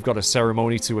go. We've got a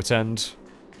ceremony to attend.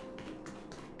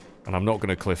 And I'm not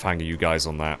gonna cliffhanger you guys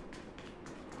on that.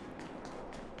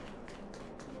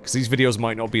 Because these videos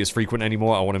might not be as frequent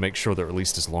anymore. I want to make sure they're at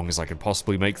least as long as I can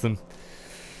possibly make them.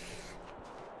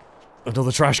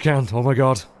 Another trash can. Oh my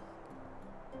god.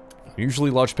 Usually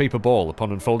large paper ball.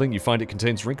 Upon unfolding, you find it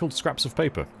contains wrinkled scraps of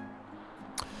paper.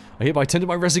 I hereby tender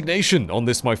my resignation on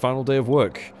this, my final day of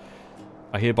work.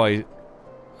 I hereby...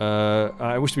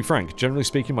 I wish to be frank. Generally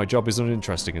speaking, my job is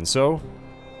uninteresting, and so...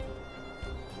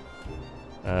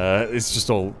 it's just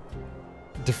all...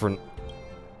 different...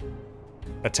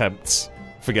 attempts.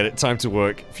 Forget it, time to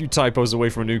work. A few typos away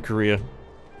from a new career.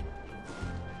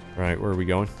 Right, where are we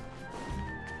going?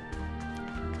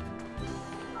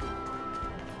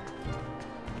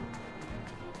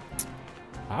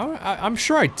 I'm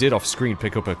sure I did off-screen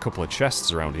pick up a couple of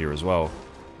chests around here as well.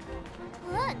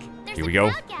 Look, there's Here we a go.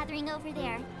 crowd gathering over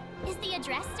there. Is the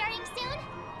address starting soon?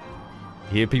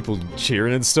 Hear people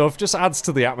cheering and stuff. Just adds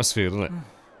to the atmosphere, doesn't it?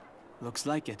 Looks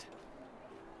like it.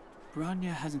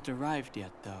 Bronya hasn't arrived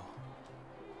yet, though.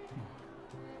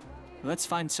 Let's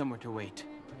find somewhere to wait.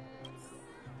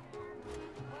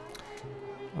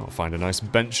 I'll find a nice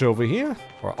bench over here.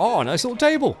 Or, oh, a nice little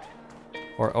table.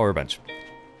 Or a bench.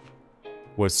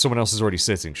 Where someone else is already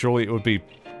sitting. Surely it would be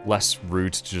less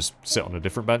rude to just sit on a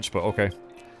different bench, but okay.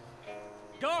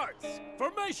 Guards,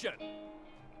 formation!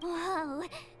 Whoa,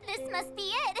 this must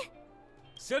be it.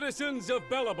 Citizens of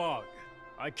Belobog,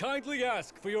 I kindly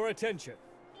ask for your attention.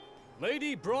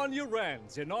 Lady Bronya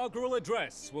Rand's inaugural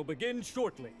address will begin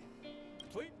shortly.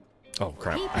 Please. Oh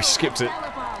crap, I skipped it.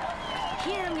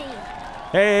 Hear me.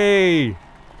 Hey!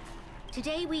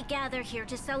 Today we gather here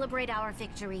to celebrate our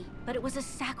victory, but it was a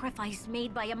sacrifice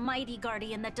made by a mighty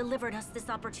guardian that delivered us this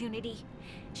opportunity.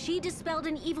 She dispelled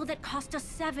an evil that cost us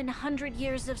 700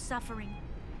 years of suffering.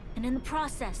 And in the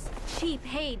process, she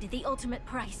paid the ultimate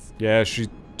price. Yeah, she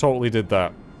totally did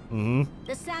that. Mm-hmm.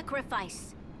 The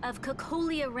sacrifice of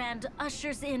Cocolia Rand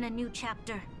ushers in a new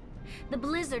chapter. The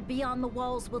blizzard beyond the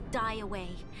walls will die away,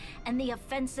 and the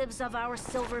offensives of our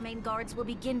Silvermane guards will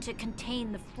begin to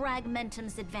contain the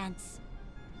Fragmentum's advance.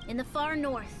 In the far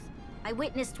north, I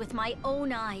witnessed with my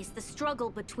own eyes the struggle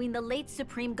between the late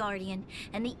Supreme Guardian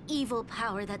and the evil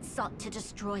power that sought to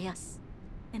destroy us.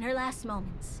 In her last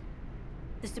moments,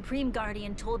 the Supreme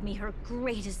Guardian told me her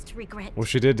greatest regret. Well,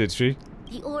 she did she?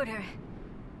 The order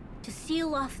to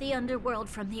seal off the underworld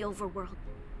from the overworld.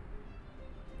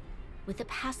 With the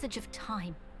passage of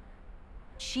time,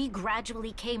 she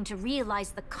gradually came to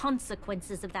realize the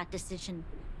consequences of that decision.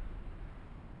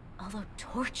 Although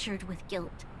tortured with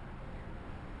guilt,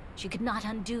 she could not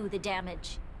undo the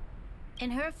damage. In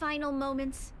her final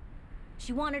moments,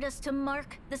 she wanted us to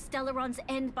mark the Stellaron's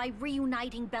end by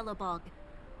reuniting Belobog.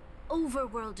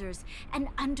 Overworlders and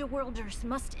Underworlders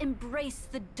must embrace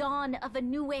the dawn of a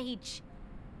new age.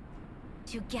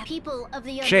 To get people of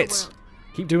the Shit! Underworld.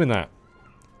 Keep doing that.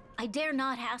 I dare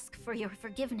not ask for your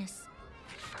forgiveness.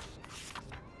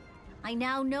 I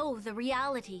now know the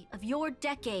reality of your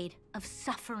decade of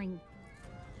suffering.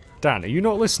 Dan, are you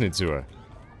not listening to her?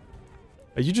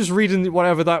 Are you just reading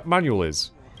whatever that manual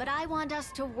is? But I want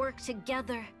us to work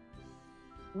together.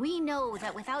 We know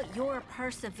that without your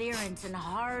perseverance and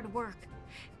hard work,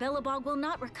 Belobog will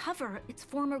not recover its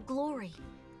former glory.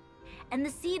 And the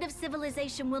seed of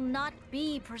civilization will not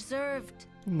be preserved.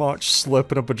 March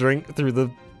slurping up a drink through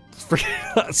the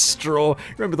that straw.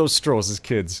 Remember those straws as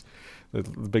kids? The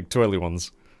big twirly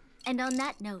ones. And on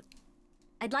that note,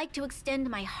 I'd like to extend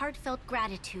my heartfelt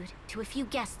gratitude to a few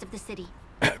guests of the city.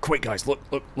 Quick guys,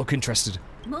 look interested.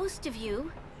 Most of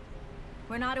you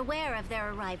were not aware of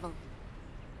their arrival.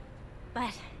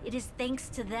 But it is thanks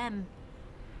to them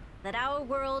that our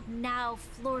world now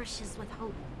flourishes with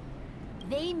hope.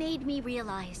 They made me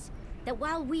realize that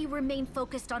while we remain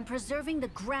focused on preserving the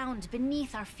ground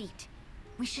beneath our feet,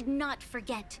 we should not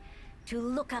forget to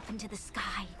look up into the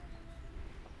sky.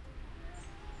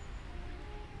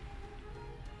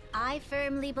 I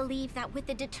firmly believe that with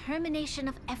the determination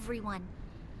of everyone,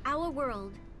 our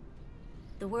world,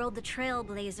 the world the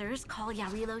Trailblazers call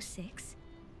Yarilo 6,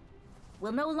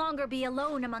 will no longer be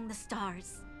alone among the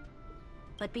stars.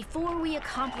 But before we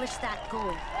accomplish that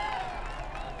goal,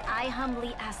 I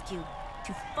humbly ask you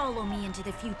to follow me into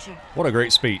the future. What a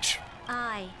great speech.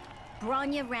 I,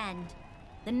 Bronya Rand,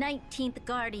 the 19th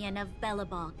Guardian of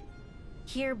Belobog,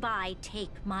 hereby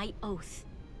take my oath.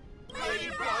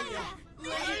 Lady Bronya!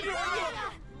 Lady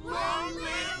Bronya! Long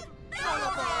live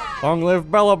Belobog! Long live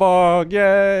Belobog!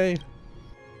 Yay!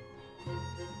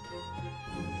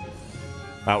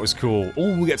 That was cool.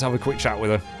 Oh, we get to have a quick chat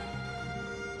with her.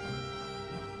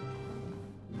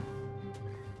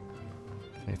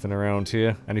 Anything around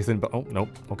here? Anything but... Oh, nope.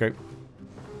 Okay.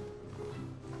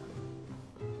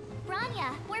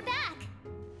 Bronya, we're back!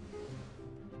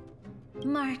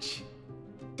 March,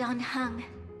 Don Hung,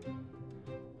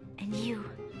 and you.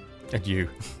 And you.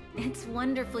 It's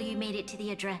wonderful you made it to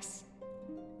the address.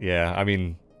 Yeah, I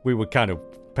mean, we were kind of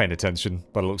paying attention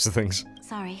by the looks of things.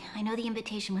 Sorry, I know the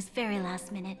invitation was very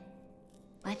last minute,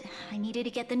 but I needed to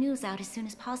get the news out as soon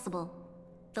as possible.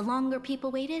 The longer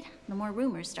people waited, the more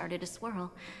rumors started to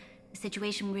swirl. The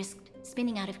situation risked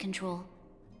spinning out of control.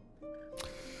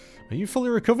 Are you fully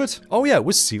recovered? Oh yeah,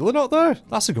 was Seela not there?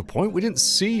 That's a good point. We didn't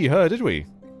see her, did we?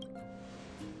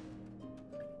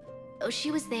 Oh,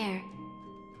 she was there.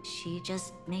 She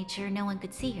just made sure no one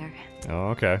could see her. Oh,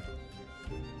 okay.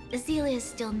 Azila is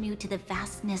still new to the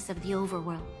vastness of the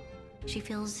overworld. She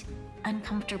feels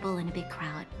uncomfortable in a big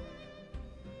crowd.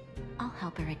 I'll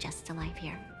help her adjust to life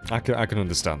here. I can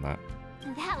understand that.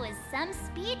 That was some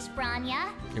speech,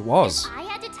 Bronya. It was. If I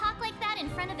had to talk like that in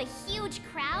front of a huge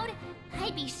crowd,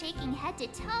 I'd be shaking head to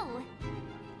toe.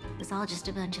 It was all just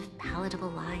a bunch of palatable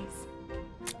lies.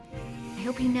 I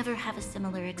hope you never have a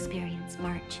similar experience,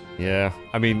 March. Yeah,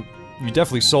 I mean, you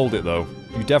definitely sold it, though.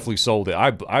 You definitely sold it.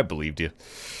 I believed you.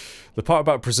 The part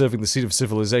about preserving the seed of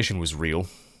civilization was real.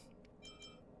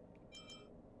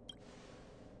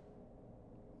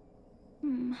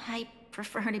 I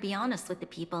prefer to be honest with the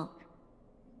people.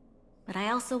 But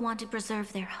I also want to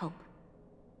preserve their hope.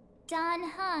 Don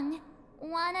Hung,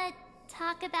 wanna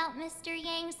talk about Mr.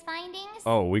 Yang's findings?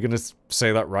 Oh, are we gonna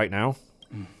say that right now?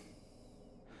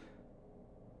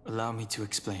 Allow me to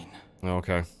explain.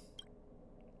 Okay.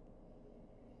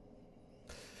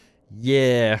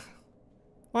 Yeah.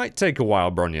 Might take a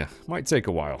while, Bronya. Might take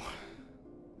a while.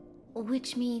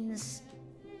 Which means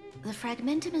the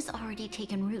fragmentum has already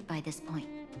taken root by this point.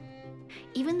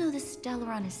 Even though the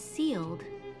Stellaron is sealed,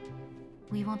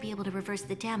 we won't be able to reverse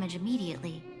the damage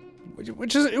immediately.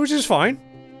 Which is fine.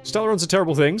 Stellarons are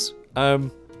terrible things.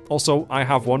 Also, I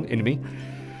have one in me.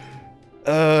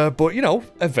 But, you know,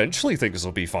 eventually things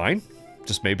will be fine.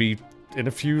 Just maybe in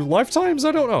a few lifetimes,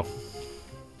 I don't know.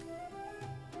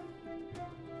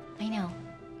 I know.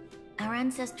 Our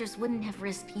ancestors wouldn't have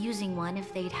risked using one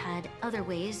if they'd had other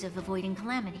ways of avoiding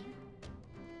calamity.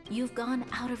 You've gone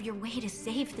out of your way to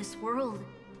save this world.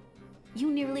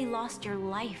 You nearly lost your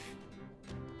life.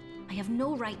 I have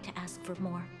no right to ask for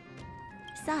more.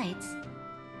 Besides,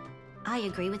 I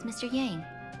agree with Mr. Yang.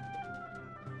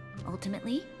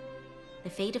 Ultimately, the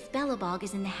fate of Belobog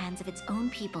is in the hands of its own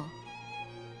people.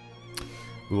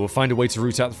 We will find a way to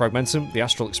root out the fragmentum. The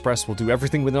Astral Express will do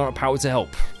everything within our power to help.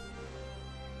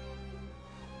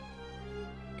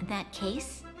 In that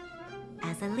case,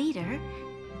 as a leader,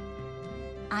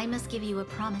 I must give you a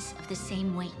promise of the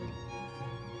same weight.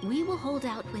 We will hold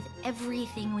out with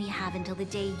everything we have until the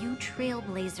day you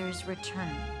Trailblazers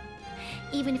return.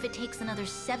 Even if it takes another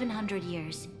 700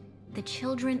 years, the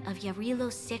children of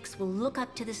Yarilo 6 will look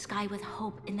up to the sky with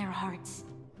hope in their hearts.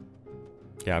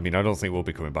 Yeah, I mean, I don't think we'll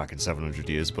be coming back in 700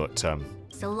 years, but,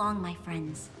 So long, my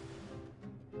friends.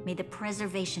 May the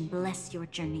preservation bless your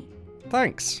journey.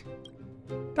 Thanks.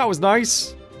 That was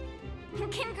nice.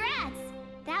 Congrats!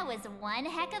 That was one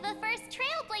heck of a first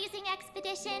trailblazing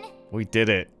expedition. We did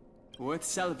it. Worth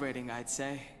celebrating, I'd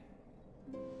say.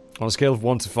 On a scale of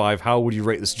 1 to 5, how would you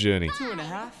rate this journey?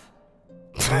 2.5.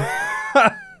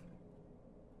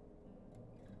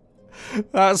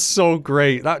 That's so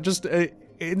great. That just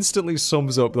instantly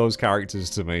sums up those characters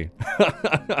to me.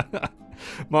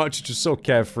 March is just so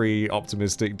carefree,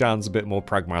 optimistic. Dan's a bit more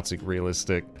pragmatic,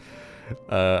 realistic.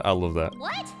 I love that.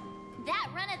 What? That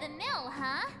run-of-the-mill,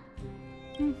 huh?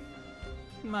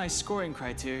 My scoring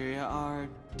criteria are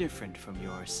different from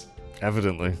yours.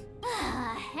 Evidently.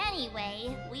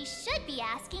 Anyway, we should be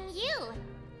asking you.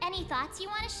 Any thoughts you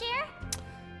want to share?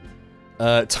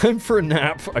 Time for a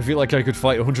nap. I feel like I could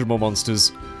fight 100 more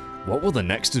monsters. What will the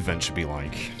next adventure be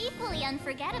like? Equally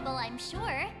unforgettable, I'm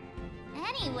sure.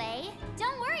 Anyway,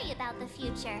 don't worry about the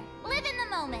future. Live in the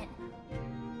moment.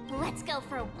 Let's go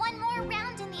for one more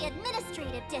round in the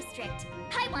administrative district.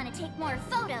 I want to take more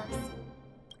photos.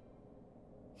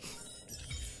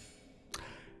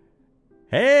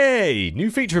 Hey! New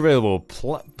feature available.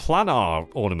 Planar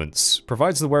ornaments.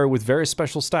 Provides the wearer with various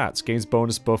special stats. Gains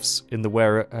bonus buffs in the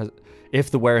wearer if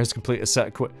the wearer has completed a set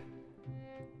of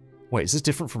Wait, is this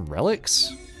different from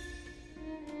relics?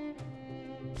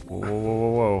 Whoa, whoa,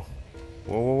 whoa, whoa,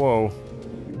 whoa, whoa, whoa.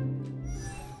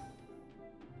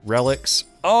 Relics.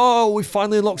 Oh, we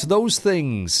finally unlocked those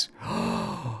things.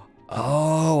 Oh,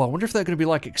 I wonder if they're going to be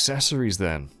like accessories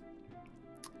then.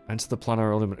 Enter the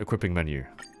planar element equipping menu.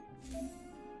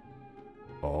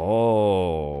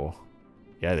 Oh.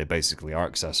 Yeah, they basically are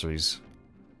accessories.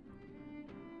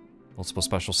 Multiple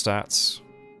special stats.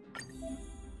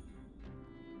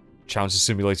 Challenge the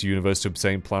simulator universe to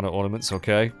obtain planar ornaments.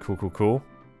 Okay, cool, cool, cool.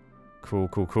 Cool,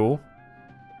 cool, cool.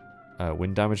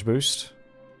 Wind damage boost.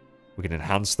 We can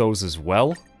enhance those as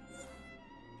well.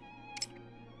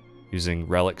 Using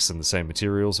relics and the same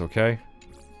materials, okay.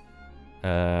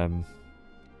 I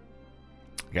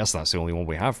guess that's the only one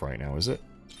we have right now, is it?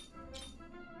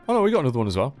 Oh no, we got another one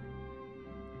as well.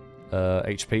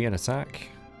 HP and attack.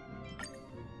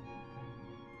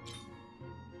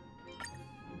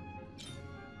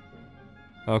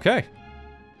 Okay.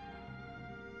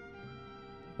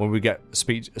 When we get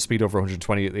speed over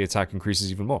 120, the attack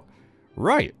increases even more.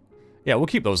 Right. Yeah, we'll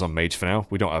keep those on mage for now.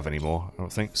 We don't have any more, I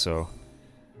don't think, so...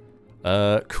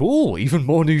 Cool. Even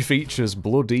more new features.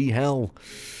 Bloody hell.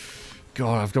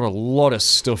 God, I've got a lot of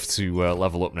stuff to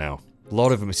level up now. A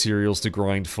lot of materials to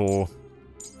grind for.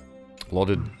 A lot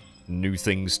of new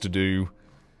things to do.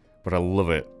 But I love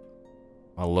it.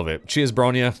 I love it. Cheers,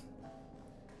 Bronya.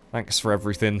 Thanks for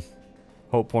everything.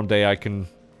 Hope one day I can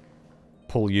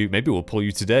pull you. Maybe we'll pull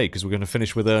you today, because we're going to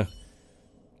finish with a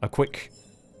quick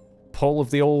pull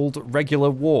of the old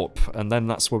regular warp, and then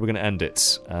that's where we're going to end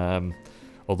it.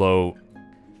 Although,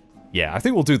 yeah, I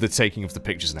think we'll do the taking of the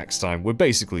pictures next time. We're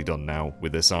basically done now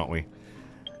with this, aren't we?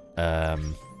 God,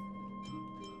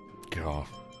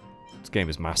 this game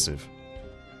is massive.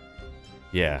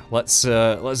 Yeah, let's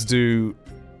do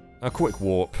a quick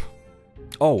warp.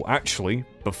 Oh, actually,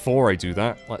 before I do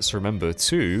that, let's remember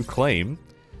to claim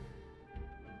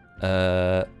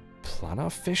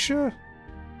Planar Fisher?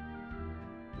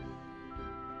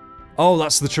 Oh,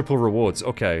 that's the triple rewards.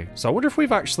 Okay, so I wonder if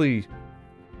we've actually...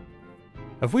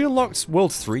 Have we unlocked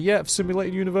World 3 yet of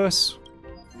Simulated Universe?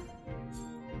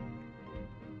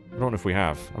 I don't know if we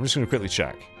have. I'm just going to quickly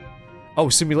check. Oh,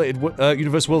 Simulated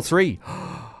Universe World 3.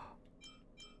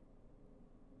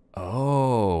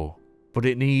 Oh, but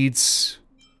it needs...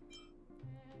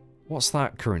 What's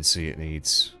that currency it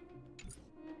needs?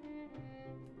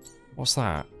 What's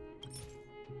that?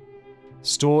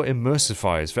 Store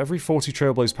immersifiers. For every 40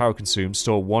 Trailblaze power consumed,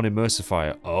 store 1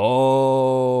 immersifier.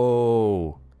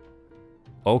 Oh.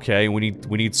 Okay, we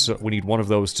need one of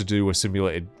those to do a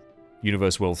Simulated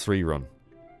Universe World 3 run.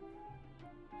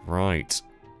 Right.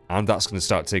 And that's going to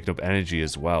start taking up energy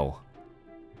as well.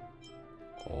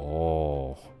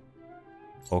 Oh.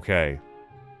 Okay.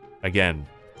 Again.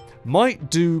 Might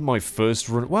do my first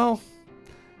run... Well,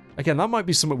 again, that might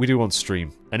be something we do on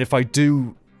stream. And if I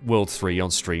do World 3 on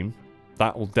stream,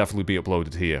 that will definitely be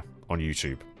uploaded here on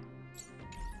YouTube.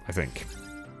 I think.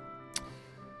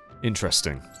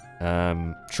 Interesting.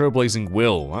 Trailblazing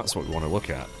Will. That's what we want to look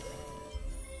at.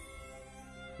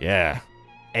 Yeah.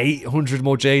 800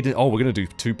 more Jade. Oh, we're going to do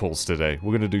 2 pulls today.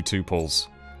 We're going to do 2 pulls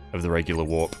of the regular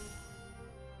warp.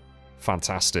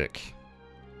 Fantastic.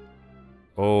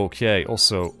 Okay,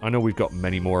 also, I know we've got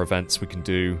many more events we can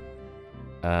do.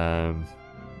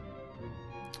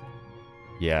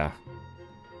 Yeah.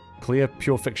 Clear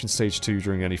Pure Fiction Stage 2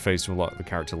 during any phase to unlock the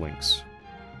character links.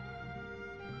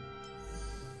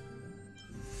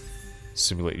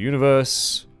 Simulate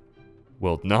Universe.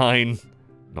 World 9.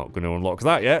 Not going to unlock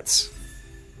that yet.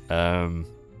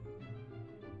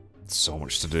 So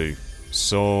much to do.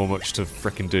 So much to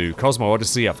frickin' do. Cosmo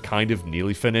Odyssey, I've kind of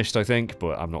nearly finished, I think,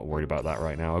 but I'm not worried about that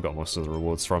right now. I got most of the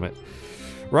rewards from it.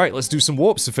 Right, let's do some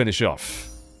warps to finish off.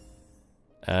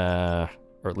 Or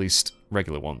at least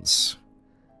regular ones.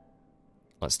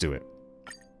 Let's do it.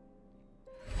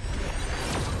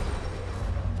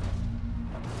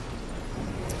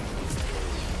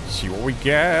 See what we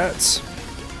get.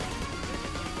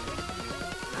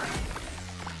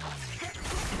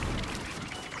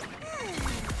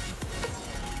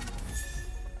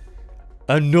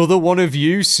 Another one of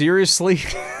you? Seriously?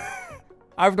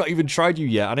 I've not even tried you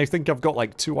yet, and I think I've got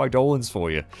like 2 Eidolons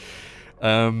for you.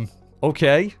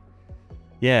 Okay.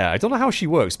 Yeah, I don't know how she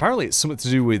works. Apparently it's something to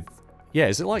do with... Yeah,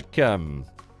 is it like,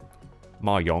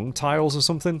 Mahjong tiles or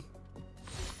something?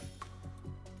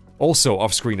 Also,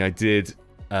 off-screen I did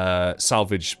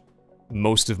salvage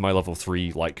most of my level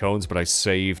 3 light cones, but I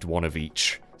saved 1 of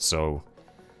each, so...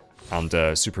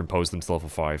 And superimposed them to level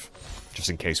 5, just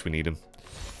in case we need them.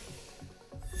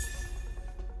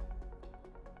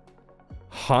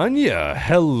 Hanya,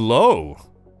 hello!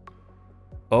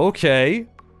 Okay.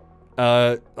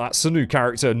 That's a new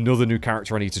character, another new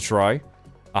character I need to try.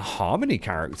 A Harmony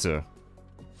character.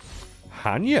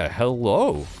 Hanya,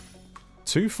 hello.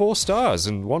 2 4 stars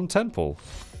and 1 temple.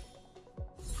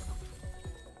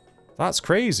 That's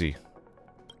crazy.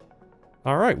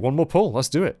 Alright, 1 more pull, let's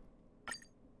do it.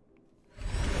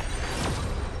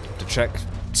 To check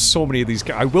so many of these...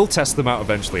 I will test them out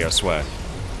eventually, I swear.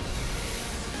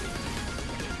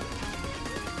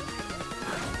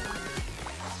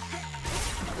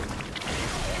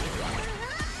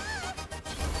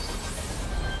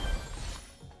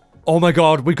 Oh my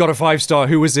god, we got a 5-star.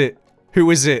 Who is it?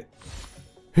 Who is it?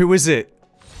 Who is it?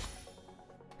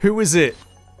 Who is it?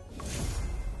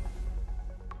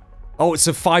 Oh, it's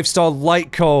a 5-star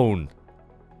light cone.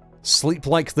 Sleep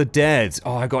Like the Dead.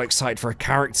 Oh, I got excited for a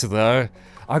character there.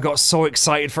 I got so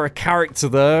excited for a character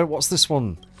there. What's this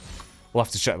one? We'll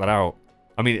have to check that out.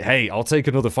 I mean, hey, I'll take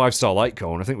another 5-star light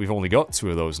cone. I think we've only got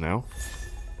 2 of those now.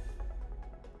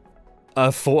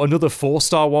 Another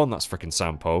 4-star one. That's freaking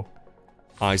Sampo.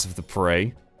 Eyes of the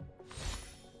Prey.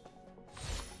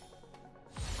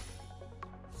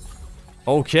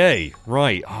 Okay,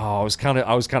 right. Oh, I was kind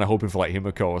of hoping for like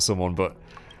Himiko or someone, but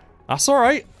that's all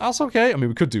right. That's okay. I mean,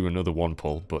 we could do another one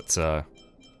pull, but I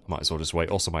might as well just wait.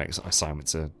 Also, my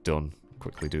assignments are done.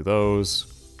 Quickly do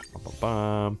those. Bam,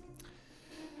 bam,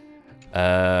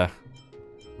 bam.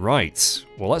 Right.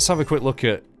 Well, let's have a quick look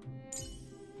at.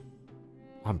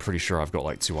 I'm pretty sure I've got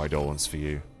like 2 Eidolons for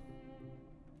you.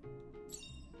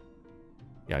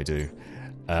 Yeah, I do.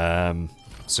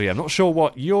 So yeah, I'm not sure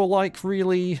what you're like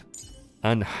really.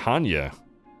 And Hanya,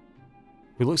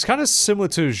 who looks kind of similar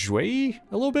to Zhui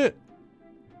a little bit.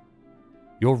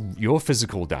 Your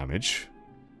physical damage,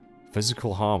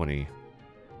 physical harmony.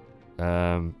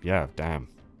 Yeah, damn.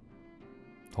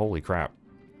 Holy crap.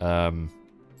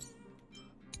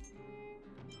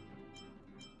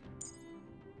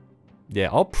 Yeah,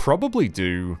 I'll probably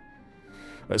do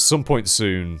at some point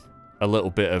soon a little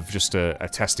bit of just a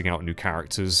testing out new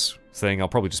characters thing. I'll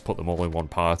probably just put them all in one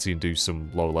party and do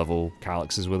some low-level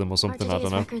calyxes with them or something. I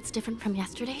don't know. Are today's records different from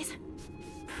yesterday's?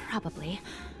 Probably.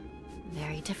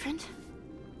 Very different?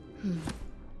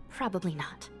 Probably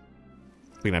not.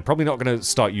 I mean, I'm probably not going to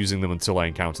start using them until I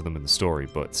encounter them in the story,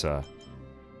 but,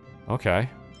 okay.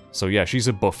 So, yeah, she's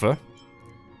a buffer.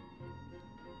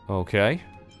 Okay.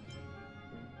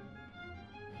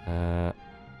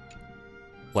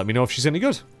 Let me know if she's any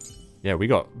good. Yeah, we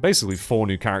got basically 4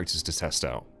 new characters to test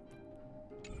out.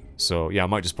 So, yeah, I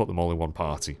might just put them all in one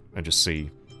party and just see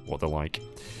what they're like.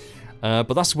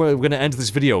 But that's where we're going to end this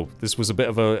video. This was a bit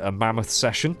of a mammoth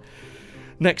session.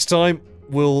 Next time,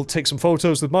 we'll take some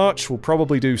photos with March. We'll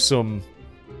probably do some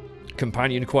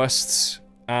companion quests.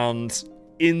 And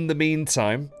in the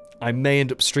meantime, I may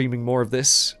end up streaming more of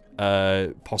this.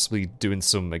 Possibly doing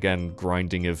some, again,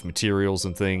 grinding of materials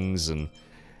and things. And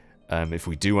if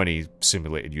we do any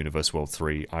Simulated Universe World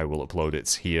 3, I will upload it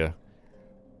here.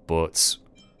 But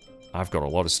I've got a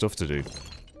lot of stuff to do.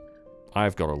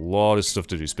 I've got a lot of stuff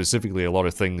to do, specifically a lot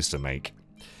of things to make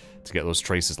to get those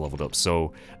traces leveled up.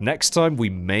 So next time we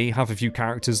may have a few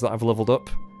characters that I've leveled up.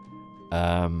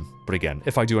 But again,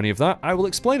 if I do any of that, I will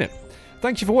explain it.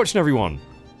 Thank you for watching, everyone.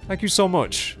 Thank you so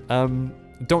much.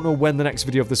 Don't know when the next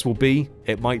video of this will be.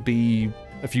 It might be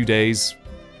a few days.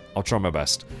 I'll try my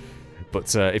best.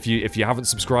 But if you haven't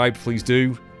subscribed, please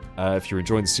do. If you're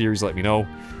enjoying the series, let me know.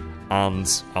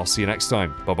 And I'll see you next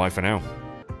time. Bye-bye for now.